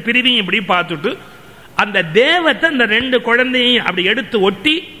 அந்த 2 பிரிவையும் இப்படி பார்த்துட்டு அந்த தேவத்தை அந்த 2 குழந்தையையும் அப்படி எடுத்து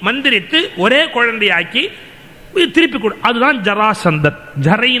ஒட்டி மந்திரித்து ஒரே குழந்தையாக்கி திருப்பி கொடு. அதுதான் ஜராசந்தன்.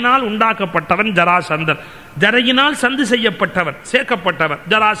 ஜரையினால் உண்டாக்கப்பட்டவன் ஜராசந்தன், ஜரையினால் சந்து செய்யப்பட்டவன், சேர்க்கப்பட்டவன்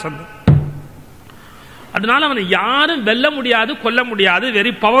ஜராசந்தன். அதனால அவனை யாரும் வெல்ல முடியாது, கொல்ல முடியாது.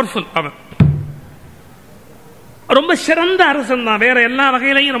 Very powerful. அவன் ரொம்ப சிறந்த அரசன் தான், வேற எல்லா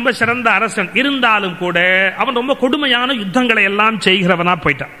வகையிலையும் ரொம்ப சிறந்த அரசன். இருந்தாலும் கூட அவன் ரொம்ப கொடுமையான யுத்தங்களை எல்லாம் செய்கிறவனா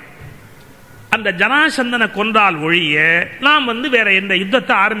போயிட்டான். அந்த ஜராசந்தனை கொன்றால் ஒழிய நாம் வேற எந்த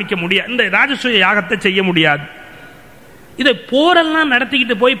யுத்தத்தை ஆரம்பிக்க முடியாது, இந்த ராஜசூய யாகத்தை செய்ய முடியாது. இதை போரெல்லாம்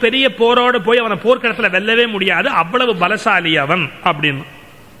நடத்திக்கிட்டு போய் பெரிய போரோடு போய் அவனை போர்க்களத்துல வெல்லவே முடியாது, அவ்வளவு பலசாலி அவன் அப்படின்னு.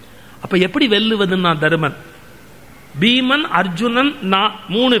 அப்ப எப்படி வெல்லுவதுன்னா தருமன், பீமன், அர்ஜுனன்,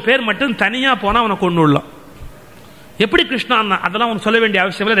 3 பேர் மட்டும் தனியா போனா அவனை கொண்டு விடலாம். எப்படி கிருஷ்ணா? அதெல்லாம் அவன் சொல்ல வேண்டிய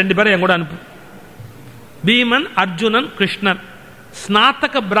அவசியம் இல்லை, 2 பேரும் என் கூட அனுப்பு. பீமன், அர்ஜுனன், கிருஷ்ணன்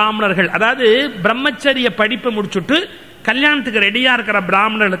ஸ்நாத்தக பிராமணர்கள், அதாவது பிரம்மச்சரிய படிப்பை முடிச்சுட்டு கல்யாணத்துக்கு ரெடியா இருக்கிற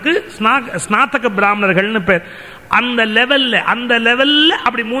பிராமணர்களுக்கு ஸ்நாத்தக பிராமணர்கள்னு பேர். அந்த லெவல்ல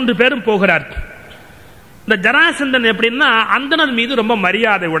அப்படி 3 பேரும் போகிறார். இந்த ஜராசந்தன் எப்படின்னா அந்தனர் மீது ரொம்ப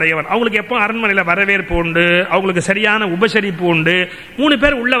மரியாதை உடையவன். அவங்களுக்கு எப்போ அரண்மனையில் வரவேற்பு உண்டு, அவங்களுக்கு சரியான உபசரிப்பு உண்டு. 3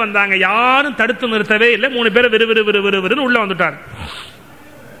 பேர் உள்ள வந்தாங்க, யாரும் தடுத்து நிறுத்தவே இல்லை. 3 பேர் விறுவிறுன்னு உள்ள வந்துட்டார்.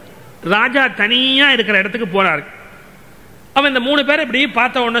 ராஜா தனியா இருக்கிற இடத்துக்கு போறாரு. அவன் இந்த 3 பேரை இப்படி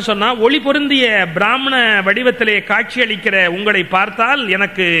பார்த்த உடனே சொன்னா, ஒளி பொருந்திய பிராமண வடிவத்திலே காட்சி அளிக்கிற உங்களை பார்த்தால்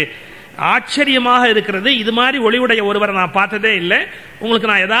எனக்கு ஆச்சரியமாக இருக்கிறது. இது மாதிரி ஒளிவுடைய ஒருவரை நான் பார்த்ததே இல்லை. உங்களுக்கு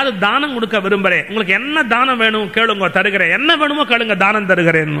நான் ஏதாவது தானம் கொடுக்க விரும்புறேன். உங்களுக்கு என்ன தானம் வேணும் கேளுங்க, தருகிறேன். என்ன வேணுமோ கேளுங்க, தானம்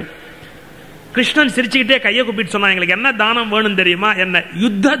தருகிறேன். கிருஷ்ணன் சிரிச்சுக்கிட்டே கையை கூப்பிட்டு சொன்னா, எங்களுக்கு என்ன தானம் வேணும் தெரியுமா? என்ன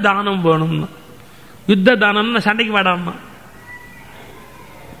யுத்த தானம் வேணும். யுத்த தானம் சண்டைக்கு வாடாமா,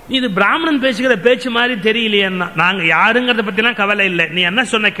 இது பிராமணன் பேசுகிற பேச்சு மாதிரி தெரியலையேன்னா. நாங்க யாருங்கிறத பத்திலாம் கவலை இல்லை, நீ என்ன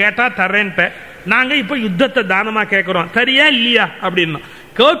சொன்ன கேட்டா தர்றேன்ட்ட. நாங்க இப்ப யுத்தத்தை தானமா கேட்கிறோம், தரியா இல்லையா அப்படின்னா.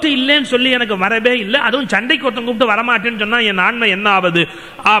 கேட்டு இல்லைன்னு சொல்லி எனக்கு வரவே இல்லை, அதுவும் சண்டைக்கு ஒருத்தன் கூப்பிட்டு வரமாட்டேன்னு சொன்னா என் ஆண்மை என்ன ஆகுது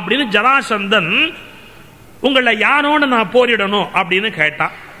அப்படின்னு ஜராசந்தன் உங்களை யாரோட நான் போரிடணும் அப்படின்னு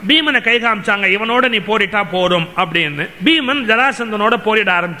கேட்டான். பீமனை கை காமிச்சாங்க, இவனோட நீ போரிட்டா போறோம் அப்படின்னு. பீமன் ஜராசந்தனோட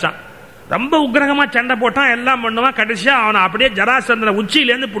போரிட ஆரம்பிச்சான். ரொம்ப உக்கிரகமா சண்டை போட்டான், எல்லாம் பண்ணுவான். கடைசியா அவனை அப்படியே ஜராசந்தனை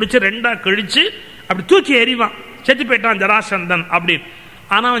உச்சியிலேருந்து பிடிச்சி 2ஆ கிழிச்சு அப்படி தூக்கி எறிவான். செத்து போயிட்டான் ஜராசந்தன் அப்படின்னு.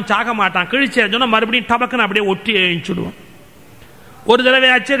 ஆனா அவன் சாக மாட்டான். கிழிச்சு சொன்னா மறுபடியும் டபக்குன்னு அப்படியே ஒட்டி எழுச்சிடுவான். 1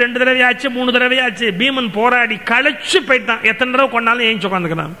 தடவையாச்சு, 2 தடவையாச்சு, 3 தடவையாச்சு. பீமன் போராடி களைச்சு போயிட்டான். எத்தனை தடவை கொண்டாலும் ஏஞ்சி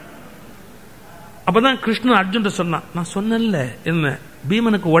உட்காந்துக்கிறான். அப்பதான் கிருஷ்ணன் அர்ஜுன் சொன்னான், நான் சொன்னேன்ல என்ன,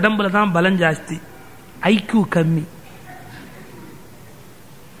 பீமனுக்கு உடம்புல தான் பலம் ஜாஸ்தி, ஐக்கியூ கம்மி.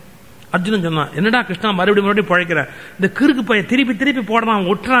 அர்ஜுனன் சொன்னான், என்னடா கிருஷ்ணா மறுபடியும் பழைக்கிற, இந்த கிறுக்கு பைய திருப்பி போடான்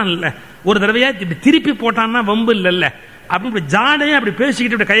ஒட்டுறான் இல்ல, ஒரு தடவையா இப்படி திருப்பி போட்டான்னா வம்பு இல்ல அப்படி ஜாடையா அப்படி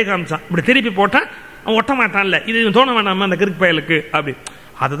பேசிக்கிட்டு இப்படி கையை காமிச்சான். இப்படி திருப்பி போட்டா அவன் ஒட்ட மாட்டான்ல, இது தோண வேண்டாமா அந்த கிறுக்கு பயலுக்கு அப்படி.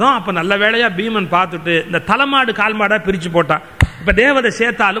 அதுதான் அப்ப நல்ல வேளையா பீமன் பார்த்துட்டு இந்த தலைமாடு கால்மாடா பிரிச்சு போட்டான். இப்ப தேவதை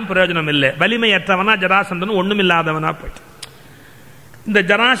சேர்த்தாலும் பிரயோஜனம் இல்லை, வலிமையற்றவனா ஜராசந்தன் ஒண்ணுமில்லாதவனா போயிட்டு. இந்த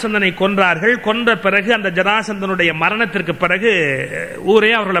ஜராசந்தனை கொன்றார்கள். கொன்ற பிறகு அந்த ஜராசந்தனுடைய மரணத்திற்கு பிறகு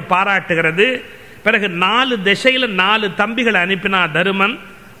ஊரே அவர்களை பாராட்டுகிறது. பிறகு 4 திசையில 4 தம்பிகளை அனுப்பினா தருமன்.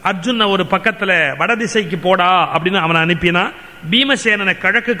 அர்ஜுன ஒரு பக்கத்துல வடதிசைக்கு போடா அப்படின்னு அவனை அனுப்பினான். பீமசேனனை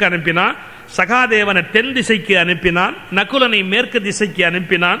கிழக்குக்கு அனுப்பினான். சகாதேவனை தென் திசைக்கு அனுப்பினான். நகுலனை மேற்கு திசைக்கு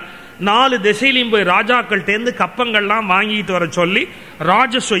அனுப்பினான். 4 திசையிலையும் போய் ராஜாக்கள் தேர்ந்து கப்பங்கள்லாம் வாங்கிட்டு வர சொல்லி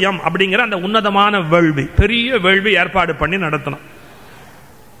ராஜசுயம் அப்படிங்கிற அந்த உன்னதமான வேள்வி, பெரிய வேள்வி ஏற்பாடு பண்ணி நடத்தணும்.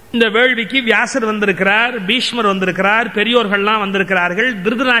 இந்த வேள்விக்கு வியாசர் வந்திருக்கிறார், பீஷ்மர் வந்திருக்கிறார், பெரியோர்கள்லாம் வந்திருக்கிறார்கள்.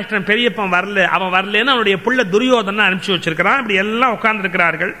 திருதராஷ்டிரன் பெரியப்பன் வரல, அவன் வரலன்னு அவனுடைய புள்ள துரியோதனன் அனுப்பிச்சு வச்சிருக்கிறான். இப்படி எல்லாம் உட்கார்ந்து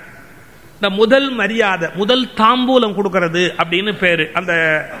இருக்கிறார்கள். இந்த முதல் மரியாதை, முதல் தாம்பூலம் கொடுக்கிறது அப்படின்னு பேரு. அந்த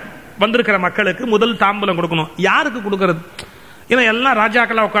வந்திருக்கிற மக்களுக்கு முதல் தாம்பூலம் கொடுக்கணும். யாருக்கு கொடுக்கறது? ஏன்னா எல்லாம்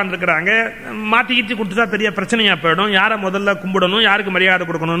ராஜாக்களா உட்கார்ந்து இருக்கிறாங்க. மாத்திக்கிட்டு கொடுத்துட்டா பெரிய பிரச்சனையா போயிடும். யாரை முதல்ல கும்பிடணும், யாருக்கு மரியாதை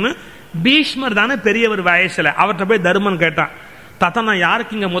கொடுக்கணும்னு. பீஷ்மர் தானே பெரியவர் வயசுல. அவர்கிட்ட போய் தருமன் கேட்டான், தாத்தா நான்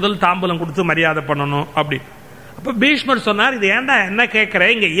யாருக்கு இங்க முதல் தாம்பூலம் கொடுத்து மரியாதை பண்ணணும் அப்படி. அப்ப பீஷ்மர் சொன்னார், இது ஏண்டா என்ன கேட்கிற,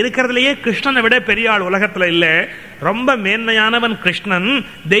 இங்க இருக்கிறதுலயே கிருஷ்ணனை விட பெரிய ஆள் உலகத்துல இல்ல, ரொம்ப மேன்மையானவன் கிருஷ்ணன்,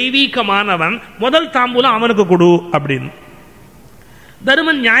 தெய்வீகமானவன், முதல் தாம்பூலம் அவனுக்கு கொடு அப்படின்னு.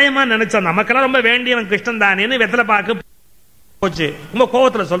 தருமன் நியாயமா நினைச்சான், நமக்கெல்லாம் ரொம்ப வேண்டியவன் கிருஷ்ணன் தானேன்னு வெத்தலை பார்க்க போச்சு. ரொம்ப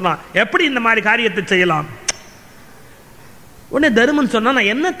கோபத்துல சொன்னான், எப்படி இந்த மாதிரி காரியத்தை செய்யலாம். உடனே தருமன் சொன்னா, நான்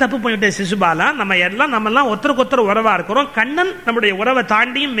என்ன தப்பு பண்ணிட்டேன் சிசுபாலா, நம்ம எல்லாம் ஒருத்தருக்கு ஒருத்தர் உறவா இருக்கிறோம். கண்ணன் நம்முடைய உறவை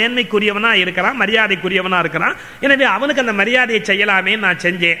தாண்டியும் மேன்மைக்குரியவனா இருக்கிறான், மரியாதைக்குரியவனா இருக்கிறான். எனவே அவனுக்கு அந்த மரியாதையை செய்யலாமே நான்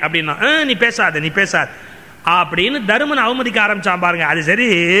செஞ்சேன் அப்படின்னா. நீ பேசாத அப்படின்னு தருமன் அவமதிக்க ஆரம்பிச்சான் பாருங்க. அது சரி,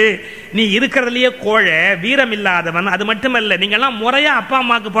 நீ இருக்கிறதுலயே கோழை, வீரம் இல்லாதவன், அது மட்டுமல்ல நீங்க எல்லாம் முறையா அப்பா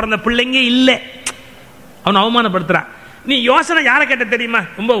அம்மாவுக்கு பிறந்த பிள்ளைங்க இல்லை, அவன் அவமானப்படுத்துறான். நீ யோசனை யாரை கேட்ட தெரியுமா?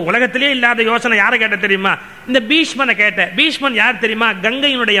 ரொம்ப உலகத்திலே இல்லாத யோசனை யாரை கேட்ட தெரியுமா? இந்த பீஷ்மனை கேட்ட. பீஷ்மன் யார் தெரியுமா?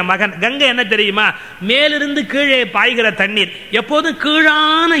 கங்கையினுடைய மகன். கங்கை என்ன தெரியுமா? மேலிருந்து கீழே பாய்கிற தண்ணீர், எப்போதும்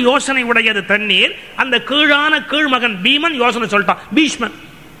கீழான யோசனை உடையது தண்ணீர். அந்த கீழான கீழ்மகன் பீமன் யோசனை சொல்லிட்டான் பீஷ்மன்.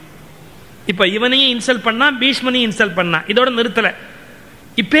 இப்ப இவனையும் இன்சல்ட் பண்ணா, பீஷ்மனையும் இன்சல்ட் பண்ணா. இதோட நிறுத்தல.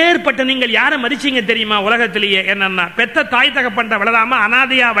 இப்பேற்பட்ட நீங்கள் யாரை மதிச்சீங்க தெரியுமா உலகத்திலேயே? என்னன்னா, பெத்த தாய் தகப்பன்ற வளராம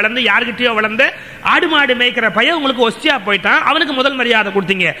அனாதையா வளர்ந்து யாருக்கிட்டயோ வளர்ந்து ஆடு மாடு மேய்க்கிற பையன் உங்களுக்கு ஒஸ்தியா போயிட்டான், அவனுக்கு முதல் மரியாதை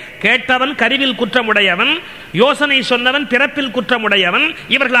கொடுத்தீங்க. கேட்டவன் கருவில் குற்றமுடையவன், யோசனை சொன்னவன் பிறப்பில் குற்றமுடையவன்,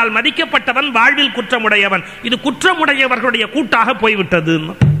 இவர்களால் மதிக்கப்பட்டவன் வாழ்வில் குற்றமுடையவன். இது குற்றமுடையவர்களுடைய கூட்டாக போய்விட்டது.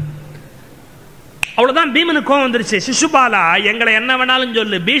 அவ்வளவுதான். பீமனுக்கு கோவம் வந்துருச்சு. சிசுபாலா, எங்களை என்ன வேணாலும்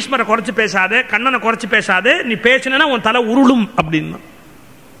சொல்லு, பீஷ்மரை குறைச்சு பேசாத, கண்ணனை குறைச்சு பேசாத, நீ பேசினா உன் தலை உருளும் அப்படின்னு.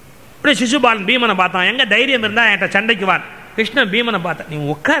 சிசுபாலன் பீமனை பார்த்தான், எங்க தைரியம் இருந்தா என்கிட்ட சண்டைக்கு வான். கிருஷ்ணன் பீமனை பார்த்தான், நீ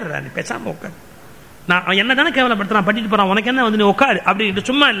உட்கார்ற, நீ பேசாம உட்கார். நான் என்ன தானே கேவலப்படுத்துறான், பண்ணிட்டு போறான், உனக்கு என்ன வந்து நீ உட்காரு அப்படின்ட்டு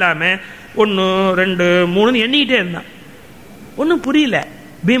சும்மா இல்லாம 1 2 3 எண்ணிக்கிட்டே இருந்தான். ஒன்னும் புரியல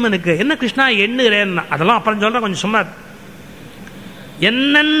பீமனுக்கு. என்ன கிருஷ்ணா எண்ணுகிறேன்னா, அதெல்லாம் அப்புறம் சொல்ற, கொஞ்சம் சும்மா.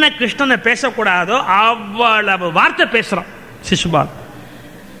 என்னென்ன கிருஷ்ணனை பேசக்கூடாதோ அவ்வளவு வார்த்தை பேசுறான் சிசுபால்.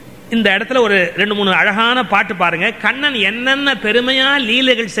 இந்த இடத்துல ஒரு 2 3 அழகான பாட்டு பாருங்க. கண்ணன் என்னென்ன பெருமையா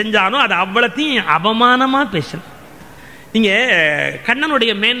லீலைகள் செஞ்சானோ அது அவ்வளத்தையும் அவமானமா பேசணும். நீங்க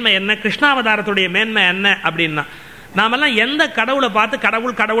கண்ணனுடைய மேன்மை என்ன, கிருஷ்ணாவதாரத்துடைய மேன்மை என்ன அப்படின்னா, நாமெல்லாம் எந்த கடவுளை பார்த்து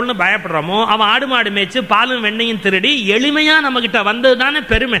கடவுள் கடவுள்னு பயப்படுறோமோ அவன் ஆடு மாடு மேய்ச்சு பாலும் வெண்ணையும் திருடி எளிமையா நம்ம கிட்ட வந்தது தானே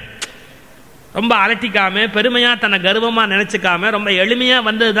பெருமை. ரொம்ப அலட்டிக்காம பெருமையா தன்னை கர்வமா நினைச்சுக்காம ரொம்ப எளிமையா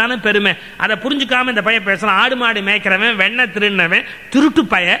வந்தது தானே பெருமை. அதை புரிஞ்சுக்காம இந்த பையன் பேசுறான், ஆடு மாடு மேய்க்கிறவன் வெண்ணெய் திருடினவன் திருட்டு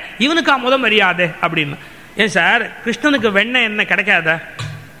பைய, இவனுக்கா மரியாதை அப்படின்னு. ஏன் சார் கிருஷ்ணனுக்கு வெண்ணெய் என்ன கிடைக்காதா?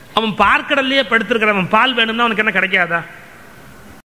 அவன் பார்க்கடல்லையே படுத்திருக்கிறவன் பால் வேணும்னா அவனுக்கு என்ன கிடைக்காதா?